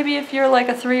sure, maybe if you're like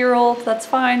a 3-year-old, that's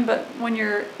fine, but when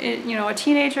you're a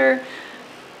teenager,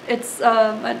 it's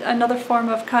another form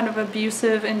of kind of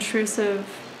abusive, intrusive,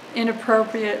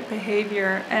 inappropriate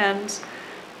behavior. And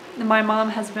my mom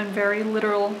has been very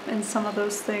literal in some of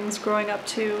those things growing up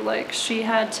too. Like, she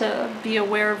had to be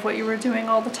aware of what you were doing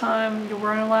all the time. You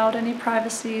weren't allowed any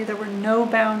privacy. There were no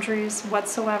boundaries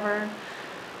whatsoever.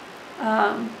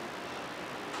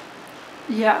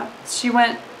 Yeah, she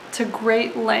went to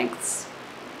great lengths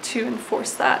to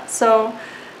enforce that. So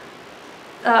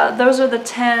those are the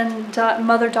 10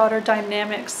 mother-daughter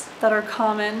dynamics that are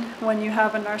common when you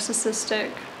have a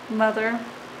narcissistic mother.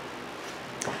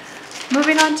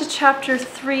 Moving on to chapter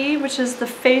 3, which is the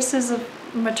faces of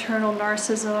maternal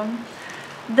narcissism.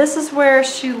 This is where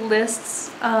she lists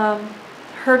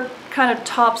her kind of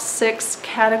top 6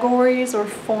 categories or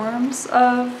forms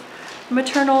of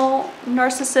maternal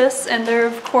narcissists, and there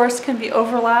of course can be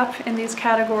overlap in these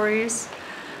categories.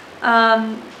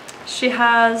 She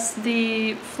has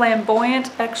the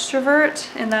flamboyant extrovert,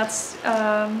 and that's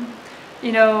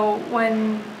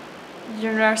when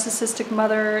your narcissistic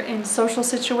mother in social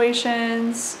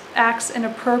situations acts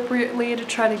inappropriately to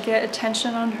try to get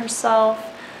attention on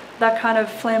herself. That kind of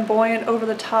flamboyant, over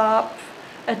the top,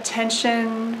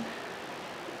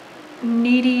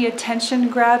 needy attention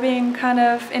grabbing kind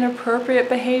of inappropriate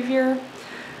behavior.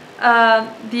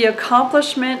 The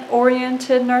accomplishment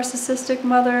oriented narcissistic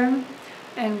mother,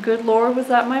 and good Lord, was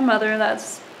that my mother.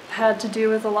 That's had to do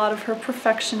with a lot of her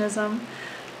perfectionism.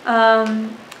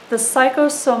 The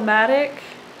psychosomatic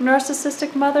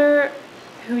narcissistic mother,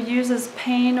 who uses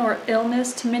pain or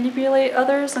illness to manipulate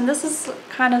others. And this is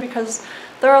kind of because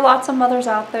there are lots of mothers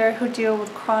out there who deal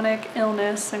with chronic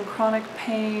illness and chronic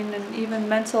pain and even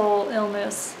mental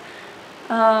illness.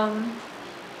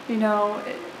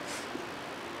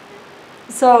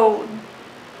 So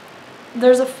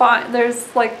there's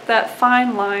like that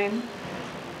fine line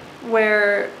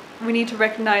where we need to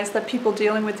recognize that people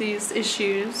dealing with these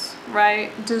issues,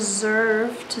 right,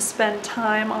 deserve to spend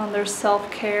time on their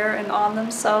self-care and on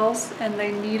themselves, and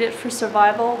they need it for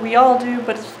survival. We all do,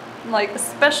 but it's like,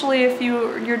 especially if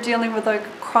you're dealing with like a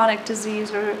chronic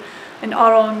disease or an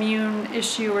autoimmune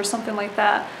issue or something like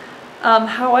that.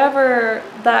 However,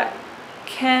 that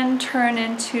can turn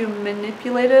into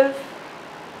manipulative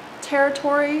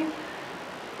territory.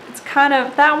 It's kind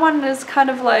of, that one is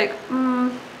kind of like,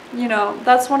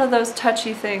 that's one of those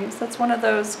touchy things. That's one of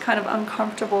those kind of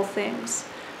uncomfortable things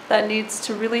that needs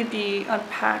to really be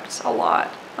unpacked a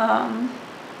lot.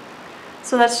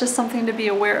 So that's just something to be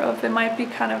aware of. It might be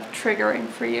kind of triggering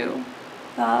for you.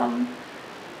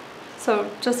 So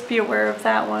just be aware of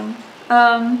that one.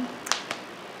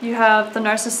 You have the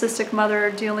narcissistic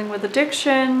mother dealing with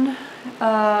addiction.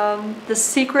 the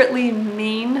secretly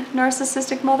mean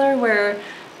narcissistic mother, where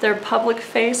their public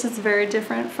face is very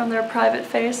different from their private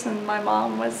face, and my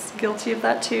mom was guilty of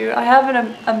that too. I have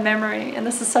a memory, and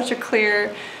this is such a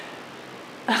clear,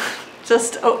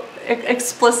 just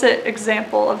explicit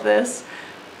example of this.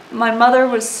 My mother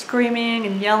was screaming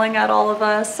and yelling at all of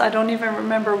us. I don't even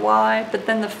remember why, but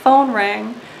then the phone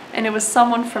rang, and it was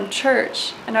someone from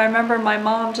church, and I remember my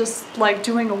mom just like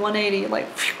doing a 180,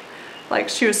 like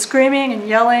she was screaming and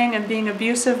yelling and being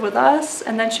abusive with us,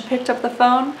 and then she picked up the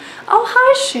phone. "Oh,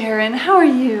 hi Sharon, how are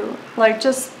you?" Like,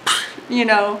 just, you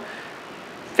know,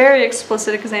 very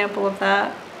explicit example of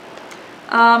that.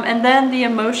 And then the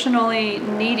emotionally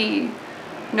needy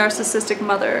narcissistic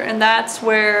mother, and that's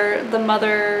where the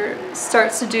mother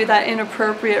starts to do that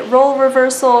inappropriate role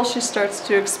reversal. She starts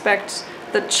to expect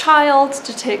the child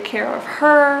to take care of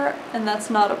her, and that's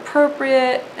not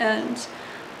appropriate, and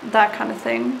that kind of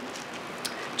thing.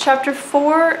 Chapter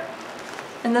 4,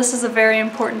 and this is a very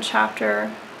important chapter,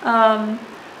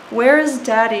 Where is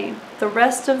Daddy? The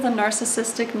Rest of the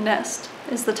Narcissistic Nest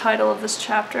is the title of this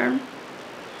chapter.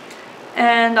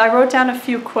 And I wrote down a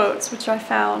few quotes which I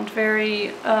found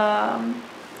very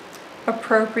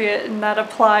appropriate, and that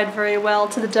applied very well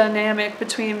to the dynamic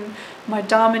between my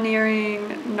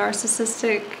domineering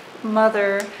narcissistic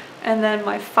mother and then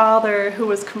my father, who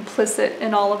was complicit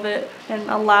in all of it and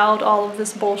allowed all of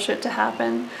this bullshit to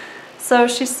happen. So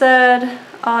she said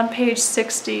on page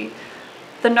 60,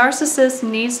 "The narcissist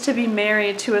needs to be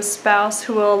married to a spouse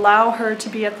who will allow her to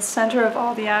be at the center of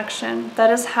all the action.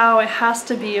 That is how it has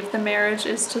to be if the marriage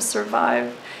is to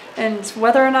survive." And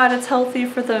whether or not it's healthy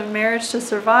for the marriage to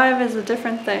survive is a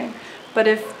different thing. But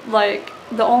if, like,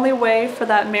 the only way for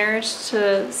that marriage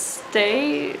to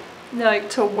stay, like,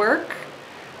 to work,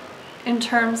 in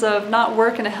terms of not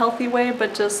work in a healthy way,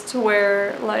 but just to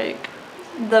where, like,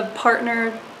 the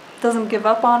partner doesn't give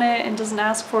up on it and doesn't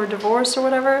ask for a divorce or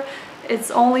whatever, it's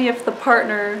only if the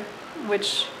partner,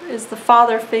 which is the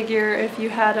father figure if you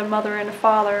had a mother and a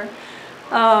father,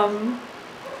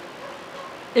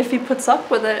 if he puts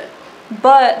up with it.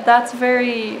 But that's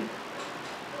very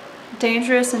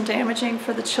dangerous and damaging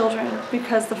for the children,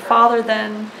 because the father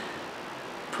then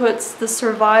puts the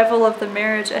survival of the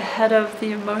marriage ahead of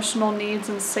the emotional needs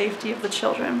and safety of the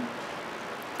children.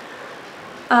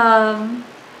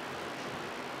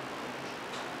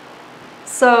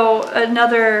 So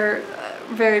another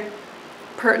very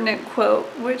pertinent quote,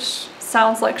 which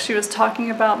sounds like she was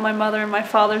talking about my mother and my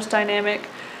father's dynamic,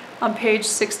 on page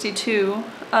 62.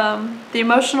 "The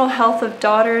emotional health of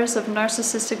daughters of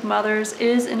narcissistic mothers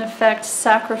is in effect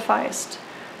sacrificed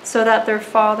so that their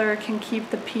father can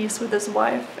keep the peace with his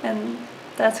wife." And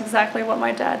that's exactly what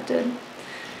my dad did.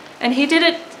 And he did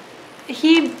it,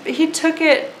 he took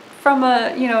it from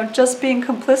a, you know, just being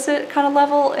complicit kind of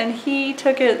level, and he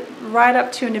took it right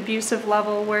up to an abusive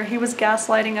level where he was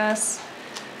gaslighting us.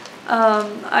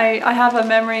 I have a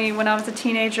memory when I was a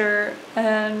teenager,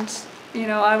 and, you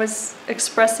know, I was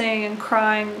expressing and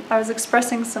crying. I was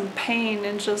expressing some pain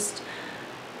and just,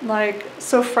 like,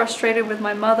 so frustrated with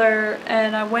my mother,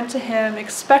 and I went to him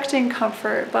expecting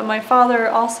comfort, but my father,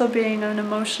 also being an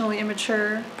emotionally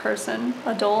immature person,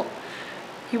 adult,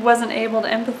 he wasn't able to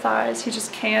empathize. He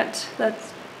just can't.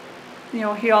 That's, you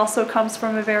know, he also comes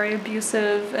from a very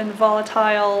abusive and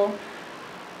volatile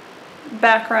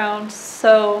background,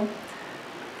 so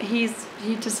he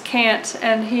just can't.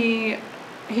 And he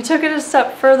took it a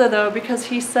step further though, because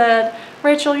he said,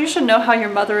 "Rachel, you should know how your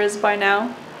mother is by now.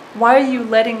 Why are you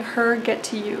letting her get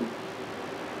to you?"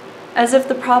 As if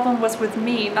the problem was with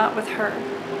me, not with her.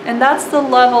 And that's the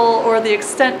level or the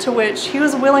extent to which he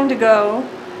was willing to go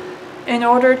in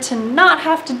order to not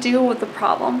have to deal with the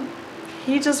problem.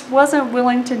 He just wasn't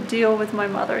willing to deal with my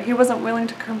mother. He wasn't willing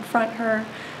to confront her.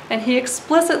 And he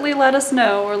explicitly let us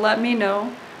know, or let me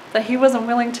know, that he wasn't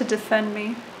willing to defend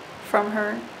me from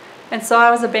her. And so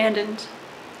I was abandoned.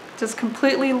 Just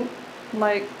completely,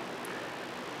 like,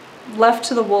 left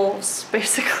to the wolves,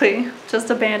 basically. Just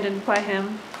abandoned by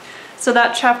him. So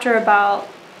that chapter about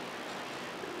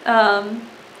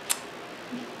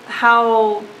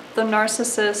how the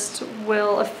narcissist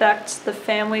will affect the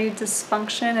family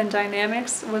dysfunction and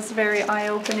dynamics was very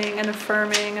eye-opening and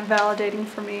affirming and validating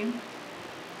for me.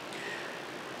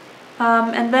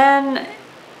 And then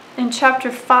in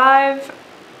chapter 5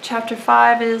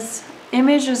 is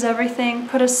 "Image is Everything,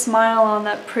 Put a Smile on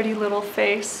That Pretty Little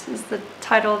Face" is the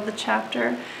title of the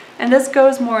chapter. And this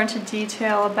goes more into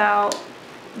detail about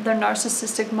the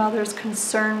narcissistic mother's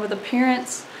concern with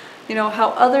appearance, you know, how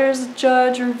others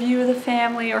judge or view the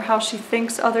family, or how she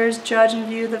thinks others judge and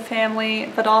view the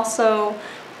family, but also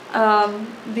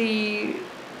the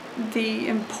the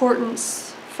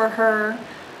importance for her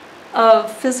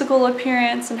of physical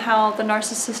appearance and how the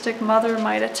narcissistic mother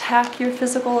might attack your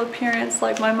physical appearance.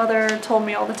 Like my mother told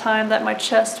me all the time that my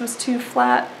chest was too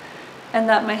flat and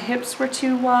that my hips were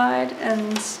too wide,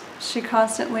 and she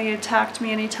constantly attacked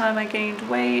me anytime I gained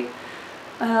weight.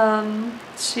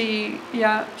 She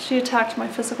attacked my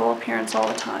physical appearance all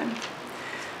the time.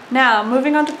 Now,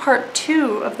 moving on to part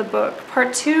 2 of the book.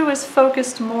 Part 2 is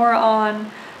focused more on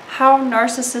how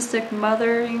narcissistic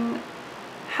mothering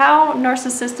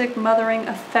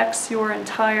affects your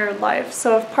entire life.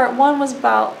 So if part 1 was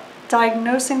about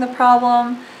diagnosing the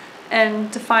problem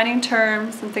and defining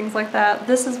terms and things like that,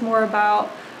 this is more about,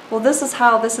 well, this is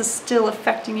how this is still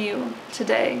affecting you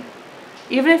today.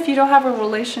 Even if you don't have a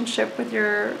relationship with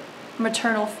your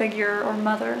maternal figure or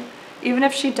mother, even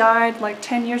if she died like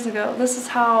 10 years ago, this is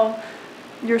how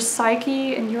your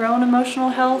psyche and your own emotional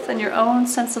health and your own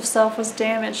sense of self was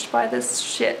damaged by this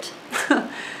shit.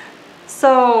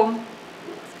 So,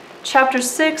 chapter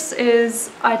 6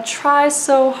 is I Try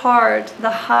So Hard,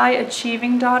 the High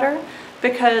Achieving Daughter,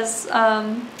 because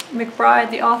McBride,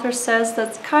 the author, says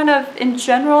that's kind of, in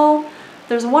general,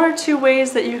 there's 1 or 2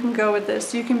 ways that you can go with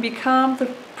this. You can become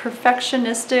the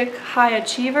perfectionistic high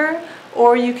achiever,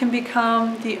 or you can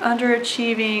become the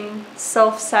underachieving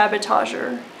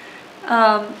self-sabotager.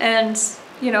 And,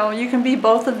 you know, you can be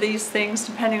both of these things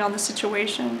depending on the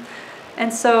situation.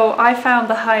 And so I found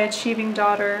the High Achieving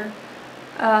Daughter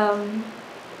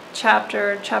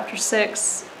chapter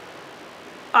 6,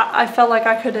 I felt like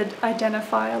I could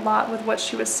identify a lot with what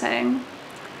she was saying.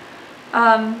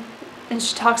 And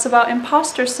she talks about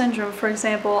imposter syndrome, for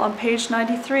example, on page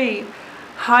 93.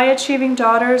 High-achieving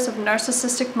daughters of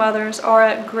narcissistic mothers are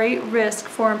at great risk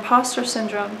for imposter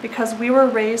syndrome because we were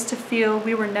raised to feel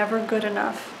we were never good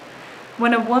enough.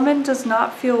 When a woman does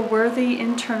not feel worthy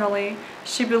internally,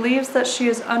 she believes that she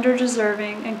is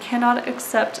underdeserving and cannot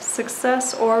accept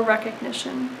success or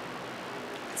recognition.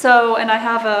 So, and I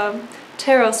have a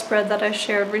tarot spread that I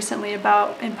shared recently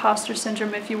about imposter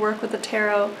syndrome. If you work with the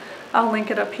tarot, I'll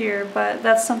link it up here, but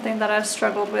that's something that I've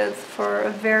struggled with for a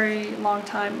very long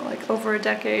time, like over a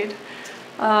decade,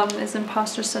 is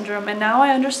imposter syndrome. And now I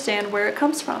understand where it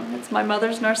comes from. It's my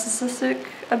mother's narcissistic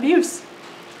abuse.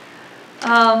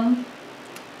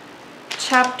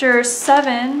 Chapter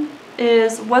 7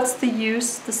 is What's the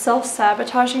Use? The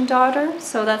Self-Sabotaging Daughter.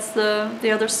 So that's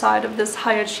the other side of this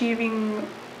high-achieving,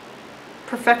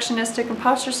 perfectionistic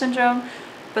imposter syndrome,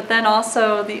 but then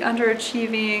also the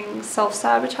underachieving,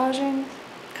 self-sabotaging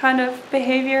kind of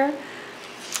behavior.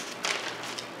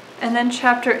 And then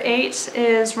chapter 8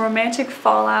 is Romantic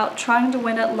Fallout, Trying to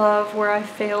Win at Love, Where I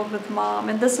Failed with Mom.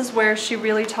 And this is where she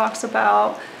really talks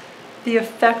about the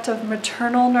effect of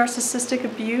maternal narcissistic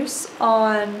abuse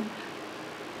on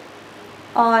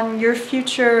your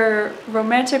future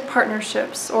romantic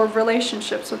partnerships or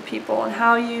relationships with people, and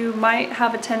how you might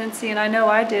have a tendency, and I know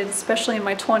I did, especially in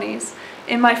my 20s,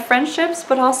 in my friendships,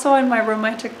 but also in my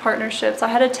romantic partnerships, I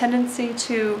had a tendency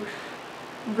to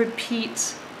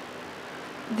repeat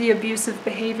the abusive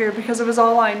behavior because it was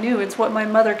all I knew. It's what my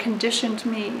mother conditioned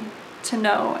me to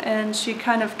know, and she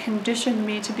kind of conditioned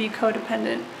me to be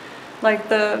codependent, like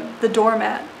the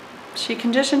doormat. She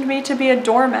conditioned me to be a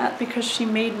doormat because she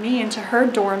made me into her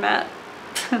doormat,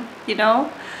 you know?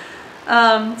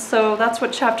 So that's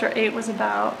what chapter 8 was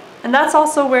about. And that's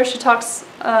also where she talks,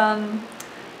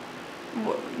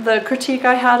 the critique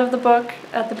I had of the book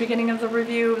at the beginning of the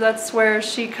review, that's where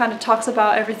she kind of talks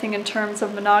about everything in terms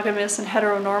of monogamous and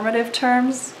heteronormative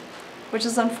terms, which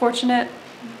is unfortunate,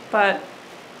 but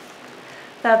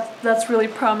that's really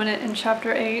prominent in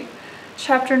chapter 8.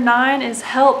 Chapter 9 is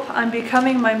Help, I'm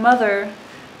Becoming My Mother,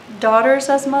 Daughters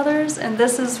as Mothers, and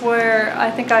this is where, I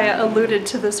think I alluded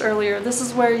to this earlier, this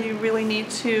is where you really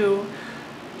need to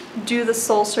do the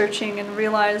soul searching and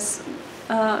realize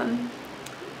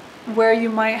where you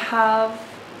might have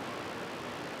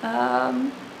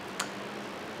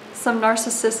some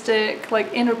narcissistic,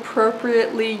 like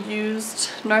inappropriately used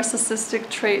narcissistic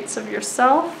traits of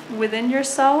yourself, within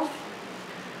yourself.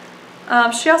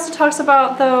 She also talks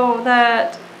about, though,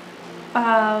 that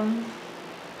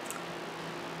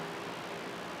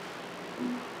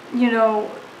you know,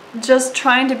 just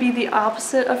trying to be the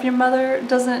opposite of your mother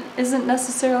isn't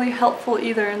necessarily helpful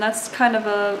either, and that's kind of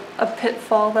a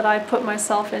pitfall that I put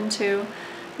myself into.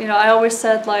 You know, I always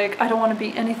said, like, I don't want to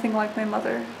be anything like my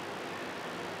mother.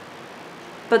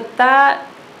 But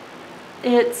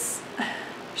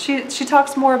she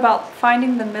talks more about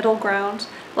finding the middle ground.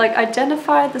 Like,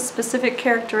 identify the specific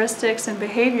characteristics and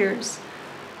behaviors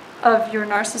of your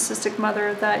narcissistic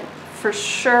mother that for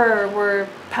sure were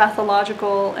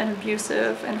pathological and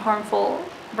abusive and harmful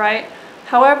right?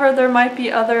 However, there might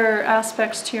be other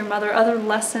aspects to your mother, other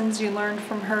lessons you learned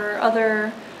from her,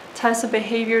 other types of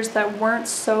behaviors that weren't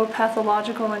so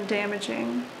pathological and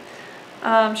damaging.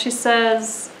 She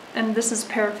says, and this is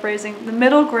paraphrasing, in the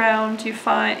middle ground you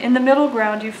find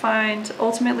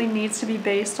ultimately needs to be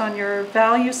based on your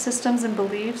value systems and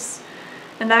beliefs,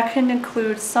 and that can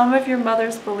include some of your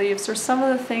mother's beliefs or some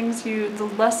of the things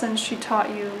the lessons she taught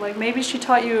you. Like maybe she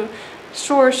taught you,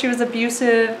 sure, she was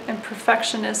abusive and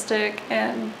perfectionistic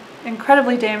and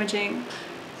incredibly damaging,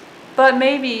 but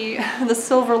maybe the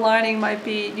silver lining might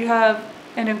be you have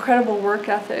an incredible work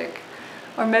ethic,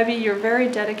 or maybe you're very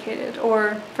dedicated.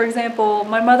 Or, for example,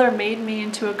 my mother made me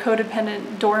into a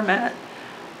codependent doormat,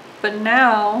 but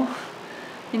now,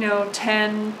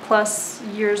 10 plus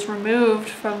years removed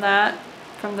from that,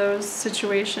 from those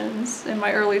situations, in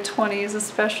my early 20s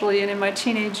especially, and in my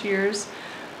teenage years,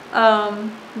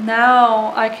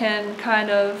 now I can kind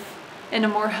of, in a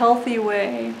more healthy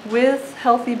way, with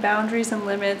healthy boundaries and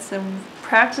limits and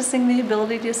practicing the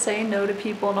ability to say no to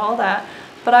people and all that,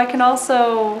 but I can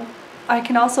also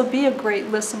be a great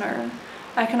listener.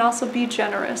 I can also be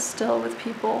generous still with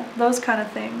people, those kind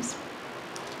of things.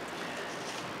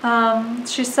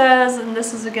 She says, and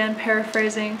this is again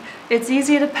paraphrasing, it's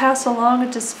easy to pass along a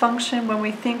dysfunction when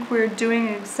we think we're doing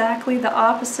exactly the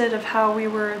opposite of how we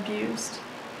were abused.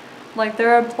 Like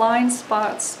there are blind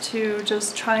spots to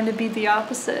just trying to be the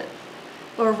opposite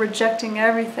or rejecting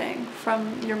everything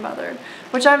from your mother,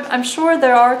 which I'm sure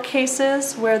there are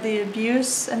cases where the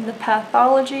abuse and the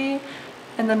pathology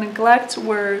and the neglect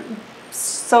were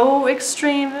so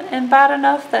extreme and bad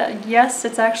enough that yes,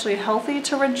 it's actually healthy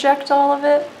to reject all of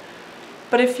it.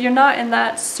 But if you're not in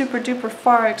that super duper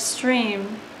far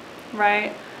extreme,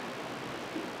 right,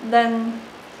 then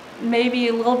maybe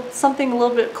something a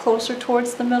little bit closer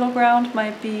towards the middle ground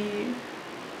might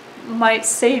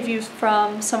save you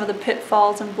from some of the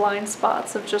pitfalls and blind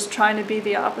spots of just trying to be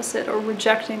the opposite or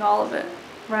rejecting all of it,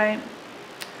 right?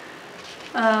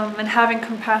 And having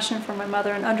compassion for my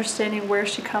mother and understanding where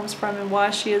she comes from and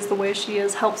why she is the way she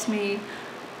is helps me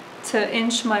to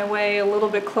inch my way a little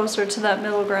bit closer to that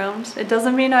middle ground. It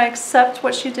doesn't mean I accept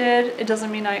what she did. It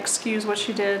doesn't mean I excuse what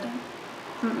she did.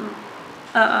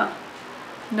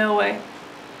 No way.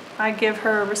 I give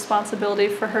her responsibility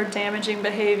for her damaging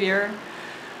behavior.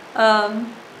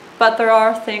 But there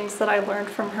are things that I learned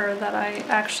from her that I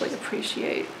actually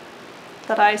appreciate,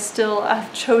 that I still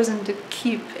have chosen to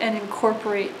keep and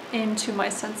incorporate into my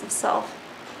sense of self.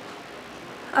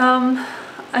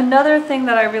 Another thing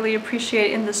that I really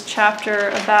appreciate in this chapter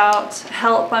about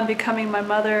help on becoming my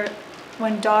mother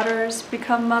when daughters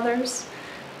become mothers,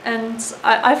 and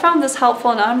I found this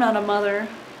helpful, and I'm not a mother,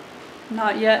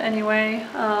 not yet anyway.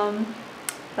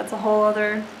 That's a whole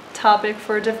other topic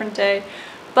for a different day.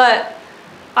 But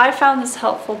I found this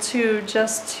helpful too,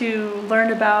 just to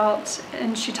learn about,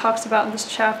 and she talks about in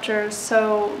this chapter,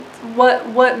 so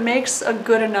what makes a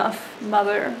good enough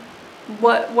mother?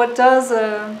 What does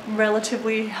a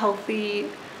relatively healthy,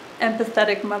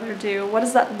 empathetic mother do? What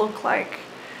does that look like?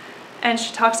 And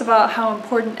she talks about how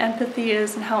important empathy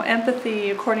is, and how empathy,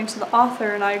 according to the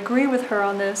author, and I agree with her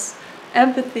on this,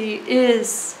 empathy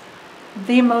is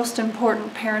the most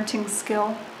important parenting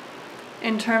skill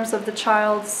in terms of the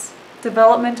child's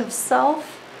development of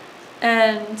self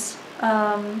and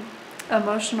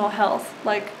emotional health.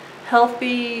 Like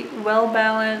healthy,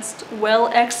 well-balanced,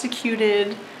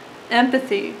 well-executed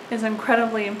empathy is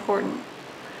incredibly important.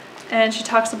 And she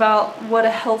talks about what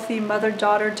a healthy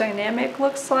mother-daughter dynamic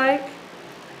looks like,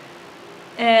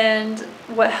 and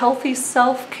what healthy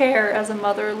self-care as a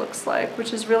mother looks like,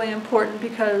 which is really important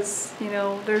because,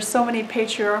 there's so many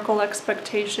patriarchal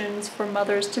expectations for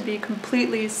mothers to be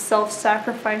completely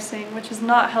self-sacrificing, which is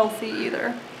not healthy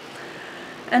either.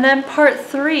 And then part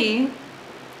 3,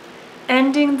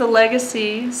 ending the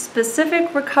legacy,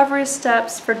 specific recovery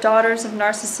steps for daughters of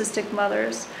narcissistic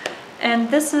mothers. And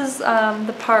this is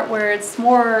the part where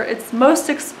it's most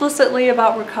explicitly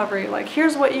about recovery. Like,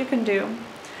 here's what you can do,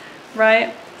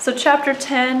 right? So chapter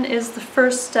 10 is the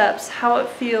first steps, how it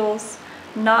feels,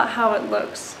 not how it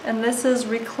looks. And this is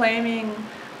reclaiming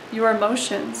your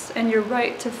emotions and your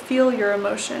right to feel your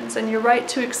emotions and your right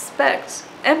to expect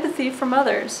empathy from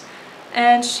others.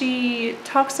 And she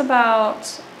talks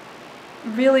about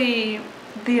really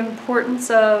the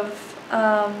importance of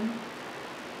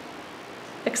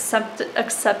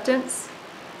acceptance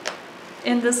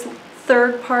in this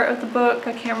third part of the book.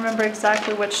 I can't remember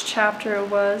exactly which chapter it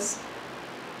was,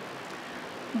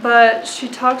 but she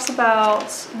talks about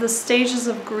the stages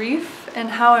of grief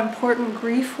and how important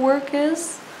grief work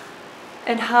is,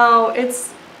 and how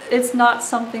it's not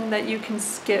something that you can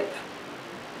skip.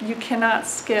 you cannot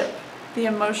skip the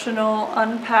emotional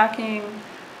unpacking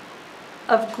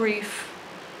of grief.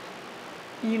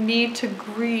 You need to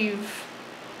grieve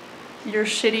your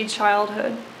shitty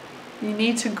childhood. You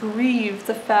need to grieve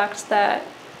the fact that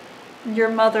your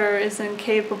mother is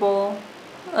incapable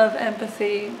of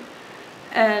empathy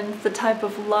and the type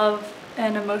of love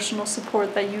and emotional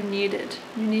support that you needed.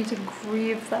 You need to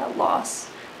grieve that loss.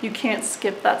 You can't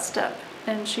skip that step.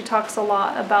 And she talks a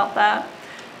lot about that.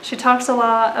 She talks a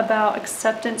lot about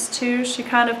acceptance too. She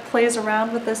kind of plays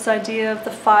around with this idea of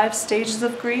the 5 stages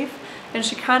of grief, and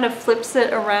she kind of flips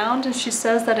it around, and she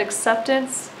says that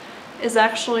acceptance is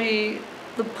actually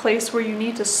the place where you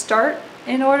need to start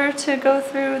in order to go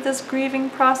through this grieving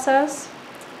process.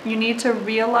 You need to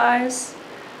realize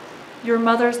your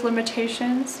mother's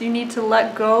limitations. You need to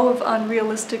let go of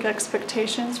unrealistic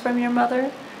expectations from your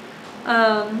mother.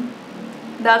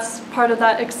 That's part of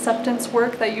that acceptance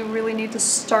work that you really need to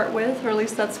start with, or at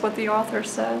least that's what the author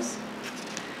says.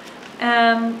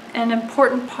 An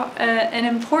important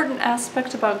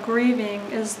aspect about grieving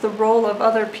is the role of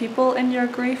other people in your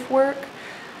grief work,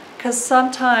 because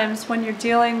sometimes when you're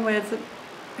dealing with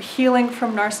healing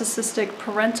from narcissistic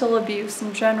parental abuse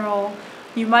in general,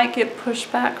 you might get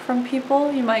pushback from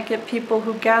people. You might get people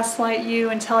who gaslight you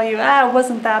and tell you, it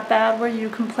wasn't that bad, what are you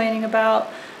complaining about?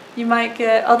 You might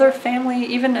get other family,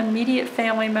 even immediate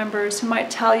family members, who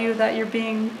might tell you that you're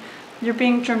being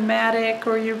dramatic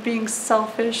or you're being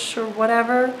selfish or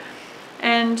whatever.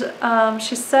 And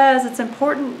she says it's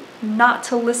important not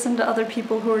to listen to other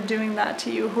people who are doing that to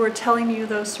you, who are telling you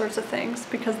those sorts of things,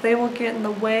 because they will get in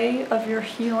the way of your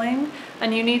healing,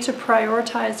 and you need to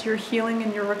prioritize your healing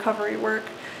and your recovery work.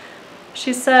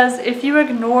 She says if you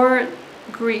ignore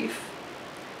grief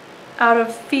out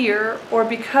of fear or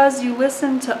because you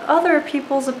listen to other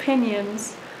people's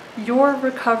opinions, your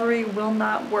recovery will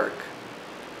not work.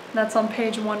 That's on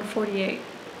page 148.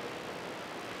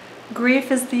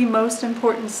 Grief is the most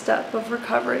important step of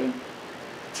recovery.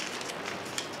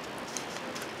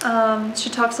 She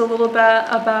talks a little bit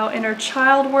about inner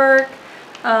child work,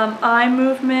 eye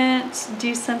movement,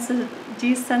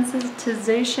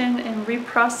 desensitization and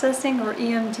reprocessing, or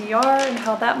EMDR, and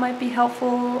how that might be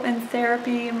helpful in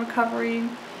therapy and recovery.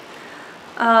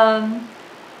 And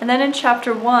then in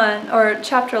chapter 11,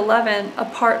 a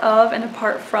part of and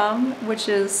apart from, which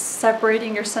is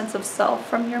separating your sense of self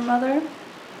from your mother,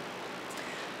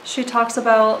 she talks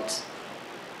about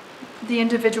the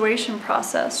individuation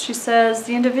process. She says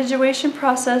the individuation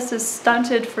process is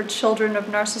stunted for children of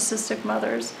narcissistic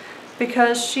mothers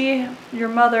because your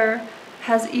mother,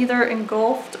 has either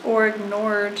engulfed or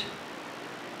ignored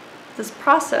this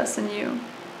process in you.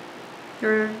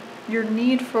 Your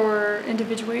need for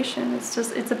individuation.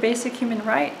 It's a basic human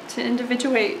right to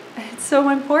individuate. It's so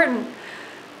important.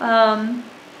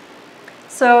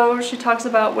 So she talks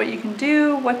about what you can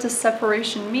do, what does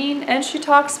separation mean, and she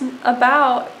talks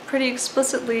about pretty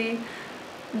explicitly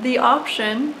the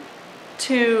option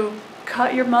to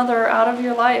cut your mother out of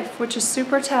your life, which is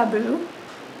super taboo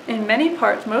in many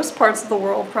parts, most parts of the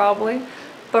world probably,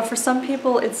 but for some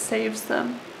people it saves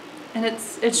them. And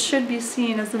it should be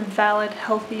seen as a valid,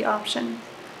 healthy option,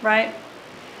 right?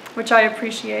 Which I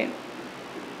appreciate.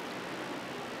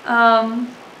 And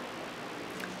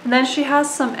then she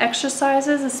has some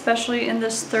exercises, especially in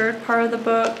this third part of the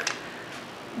book,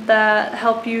 that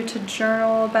help you to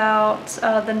journal about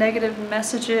the negative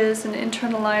messages and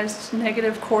internalized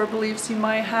negative core beliefs you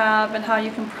might have and how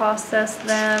you can process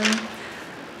them.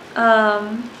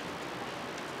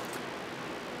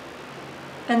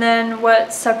 And then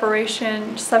what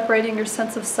separating your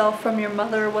sense of self from your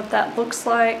mother, what that looks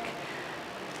like.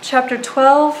 Chapter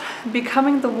 12,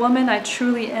 Becoming the Woman I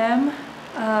Truly Am.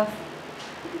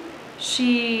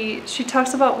 She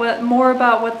talks about more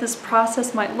about what this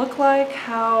process might look like,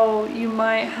 how you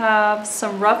might have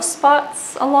some rough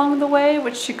spots along the way,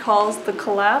 which she calls the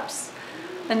collapse.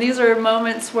 And these are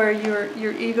moments where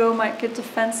your ego might get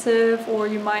defensive, or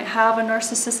you might have a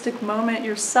narcissistic moment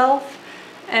yourself,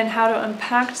 and how to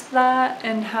unpack that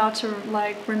and how to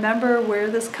remember where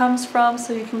this comes from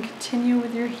so you can continue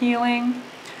with your healing.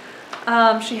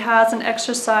 She has an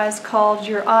exercise called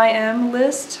your I am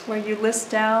list, where you list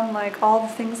down all the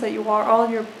things that you are,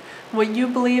 what you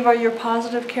believe are your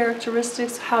positive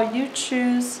characteristics, how you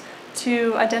choose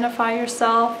to identify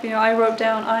yourself. I wrote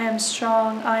down I am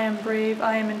strong, I am brave,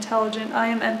 I am intelligent, I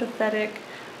am empathetic, ...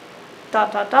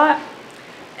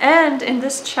 And in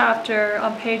this chapter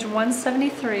on page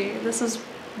 173, this is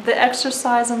the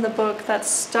exercise in the book that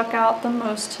stuck out the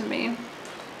most to me.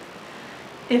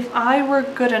 If I were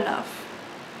good enough,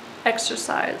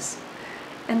 exercise.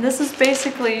 And this is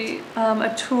basically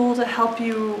a tool to help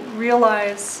you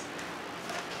realize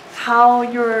how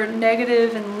your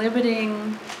negative and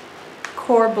limiting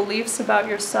core beliefs about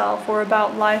yourself or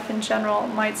about life in general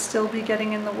might still be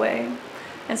getting in the way.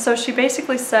 And so she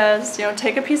basically says, you know,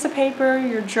 take a piece of paper,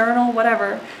 your journal,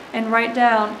 whatever, and write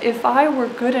down, if I were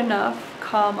good enough,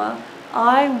 comma,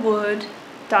 I would ...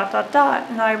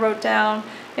 And I wrote down,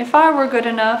 if I were good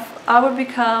enough, I would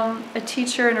become a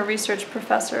teacher and a research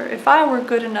professor. If I were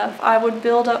good enough, I would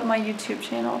build up my YouTube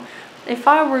channel. If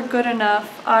I were good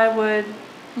enough, I would,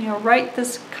 you know, write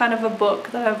this kind of a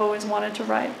book that I've always wanted to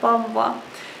write, blah, blah, blah.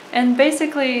 And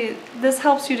basically, this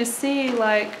helps you to see,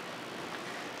 like,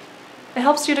 it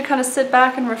helps you to kind of sit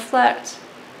back and reflect,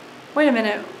 wait a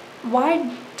minute,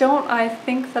 why don't I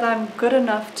think that I'm good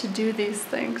enough to do these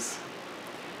things?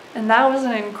 And that was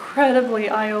an incredibly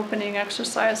eye-opening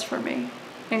exercise for me.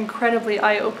 Incredibly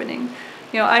eye-opening.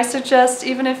 You know, I suggest,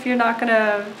 even if you're not going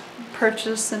to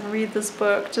purchase and read this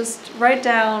book, just write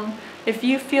down, if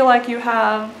you feel like you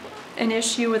have an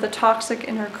issue with a toxic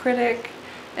inner critic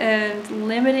and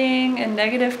limiting and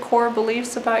negative core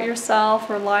beliefs about yourself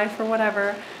or life or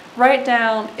whatever, write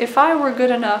down, if I were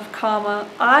good enough, comma,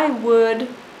 I would,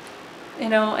 you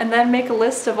know, and then make a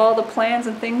list of all the plans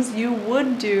and things you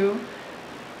would do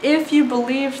if you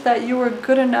believed that you were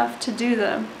good enough to do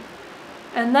them.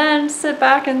 And then sit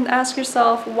back and ask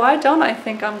yourself, why don't I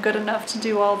think I'm good enough to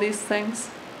do all these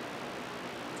things?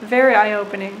 Very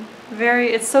eye-opening.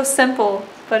 It's so simple,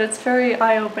 but it's very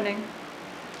eye-opening.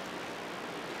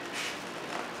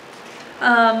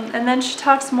 And then she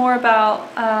talks more about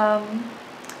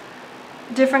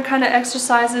different kind of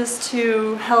exercises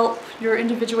to help your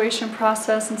individuation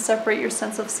process and separate your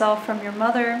sense of self from your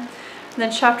mother. And then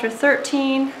chapter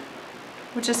 13,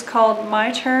 which is called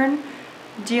My Turn,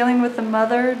 Dealing with the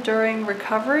Mother During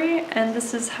Recovery. And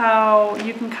this is how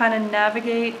you can kind of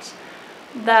navigate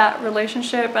that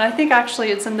relationship. And I think actually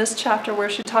it's in this chapter where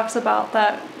she talks about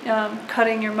that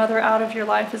cutting your mother out of your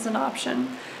life is an option.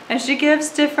 And she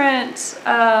gives different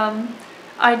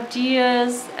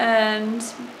ideas and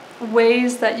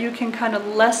ways that you can kind of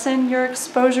lessen your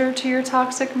exposure to your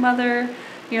toxic mother.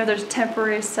 You know, there's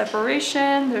temporary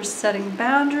separation, there's setting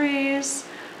boundaries,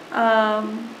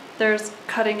 there's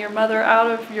cutting your mother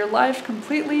out of your life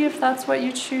completely if that's what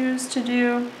you choose to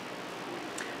do.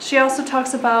 She also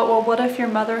talks about, well, what if your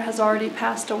mother has already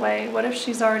passed away? What if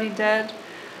she's already dead?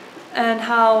 And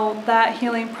how that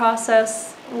healing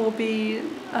process will be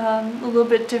a little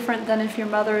bit different than if your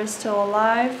mother is still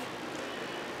alive.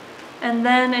 And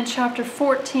then in chapter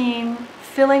 14,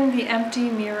 Filling the Empty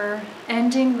Mirror,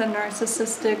 Ending the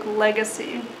Narcissistic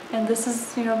Legacy. And this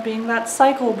is, you know, being that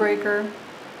cycle breaker.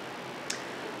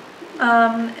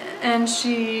 And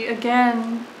she,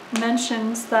 again,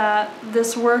 mentions that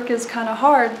this work is kind of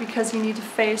hard because you need to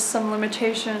face some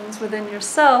limitations within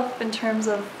yourself in terms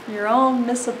of your own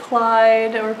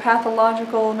misapplied or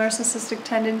pathological narcissistic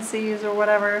tendencies or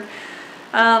whatever.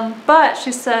 But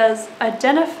she says,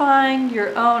 identifying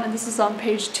your own, and this is on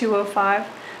page 205,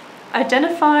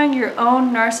 identifying your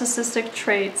own narcissistic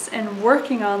traits and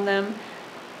working on them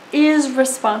is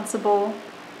responsible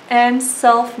and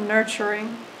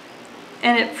self-nurturing.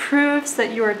 And it proves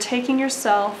that you are taking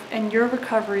yourself and your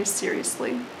recovery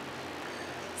seriously.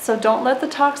 So don't let the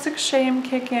toxic shame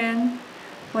kick in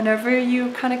whenever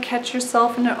you kind of catch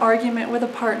yourself in an argument with a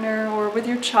partner or with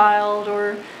your child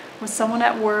or with someone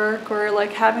at work, or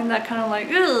like having that kind of like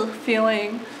ugh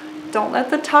feeling. Don't let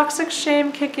the toxic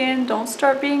shame kick in. Don't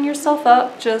start beating yourself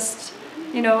up. Just,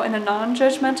 you know, in a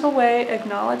non-judgmental way,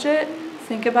 acknowledge it.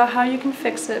 Think about how you can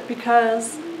fix it,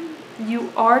 because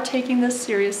you are taking this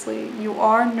seriously. You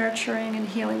are nurturing and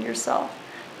healing yourself.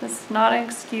 It's not an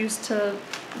excuse to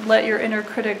let your inner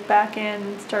critic back in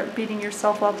and start beating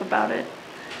yourself up about it,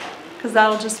 because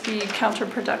that'll just be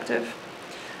counterproductive.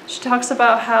 She talks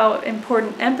about how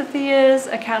important empathy is,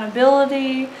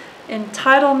 accountability,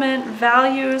 entitlement,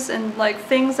 values, and like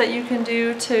things that you can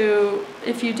do to,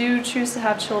 if you do choose to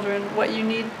have children, what you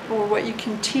need or what you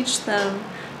can teach them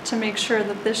to make sure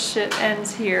that this shit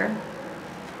ends here.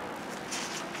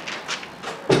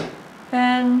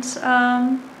 And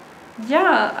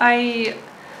yeah, I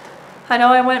know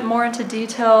I went more into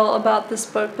detail about this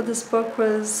book, but this book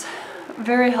was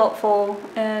very helpful,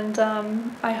 and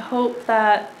I hope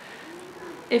that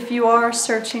if you are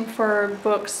searching for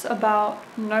books about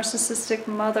narcissistic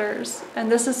mothers,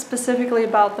 and this is specifically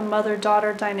about the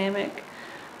mother-daughter dynamic,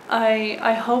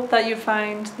 I hope that you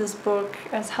find this book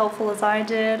as helpful as I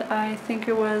did. I think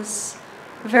it was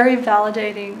very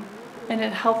validating, and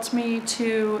it helped me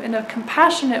to, in a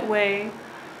compassionate way,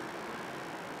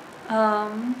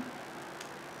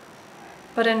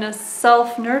 but in a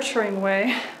self-nurturing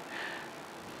way,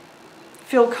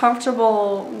 feel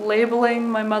comfortable labeling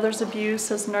my mother's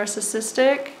abuse as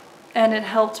narcissistic, and it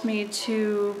helped me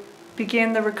to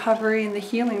begin the recovery and the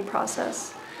healing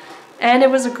process. And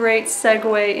it was a great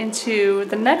segue into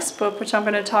the next book, which I'm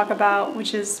going to talk about,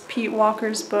 which is Pete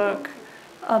Walker's book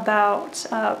about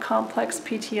complex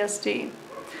PTSD.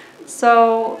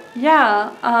 So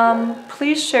yeah,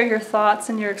 please share your thoughts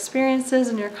and your experiences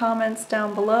and your comments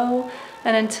down below.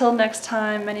 And until next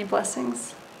time, many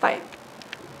blessings. Bye.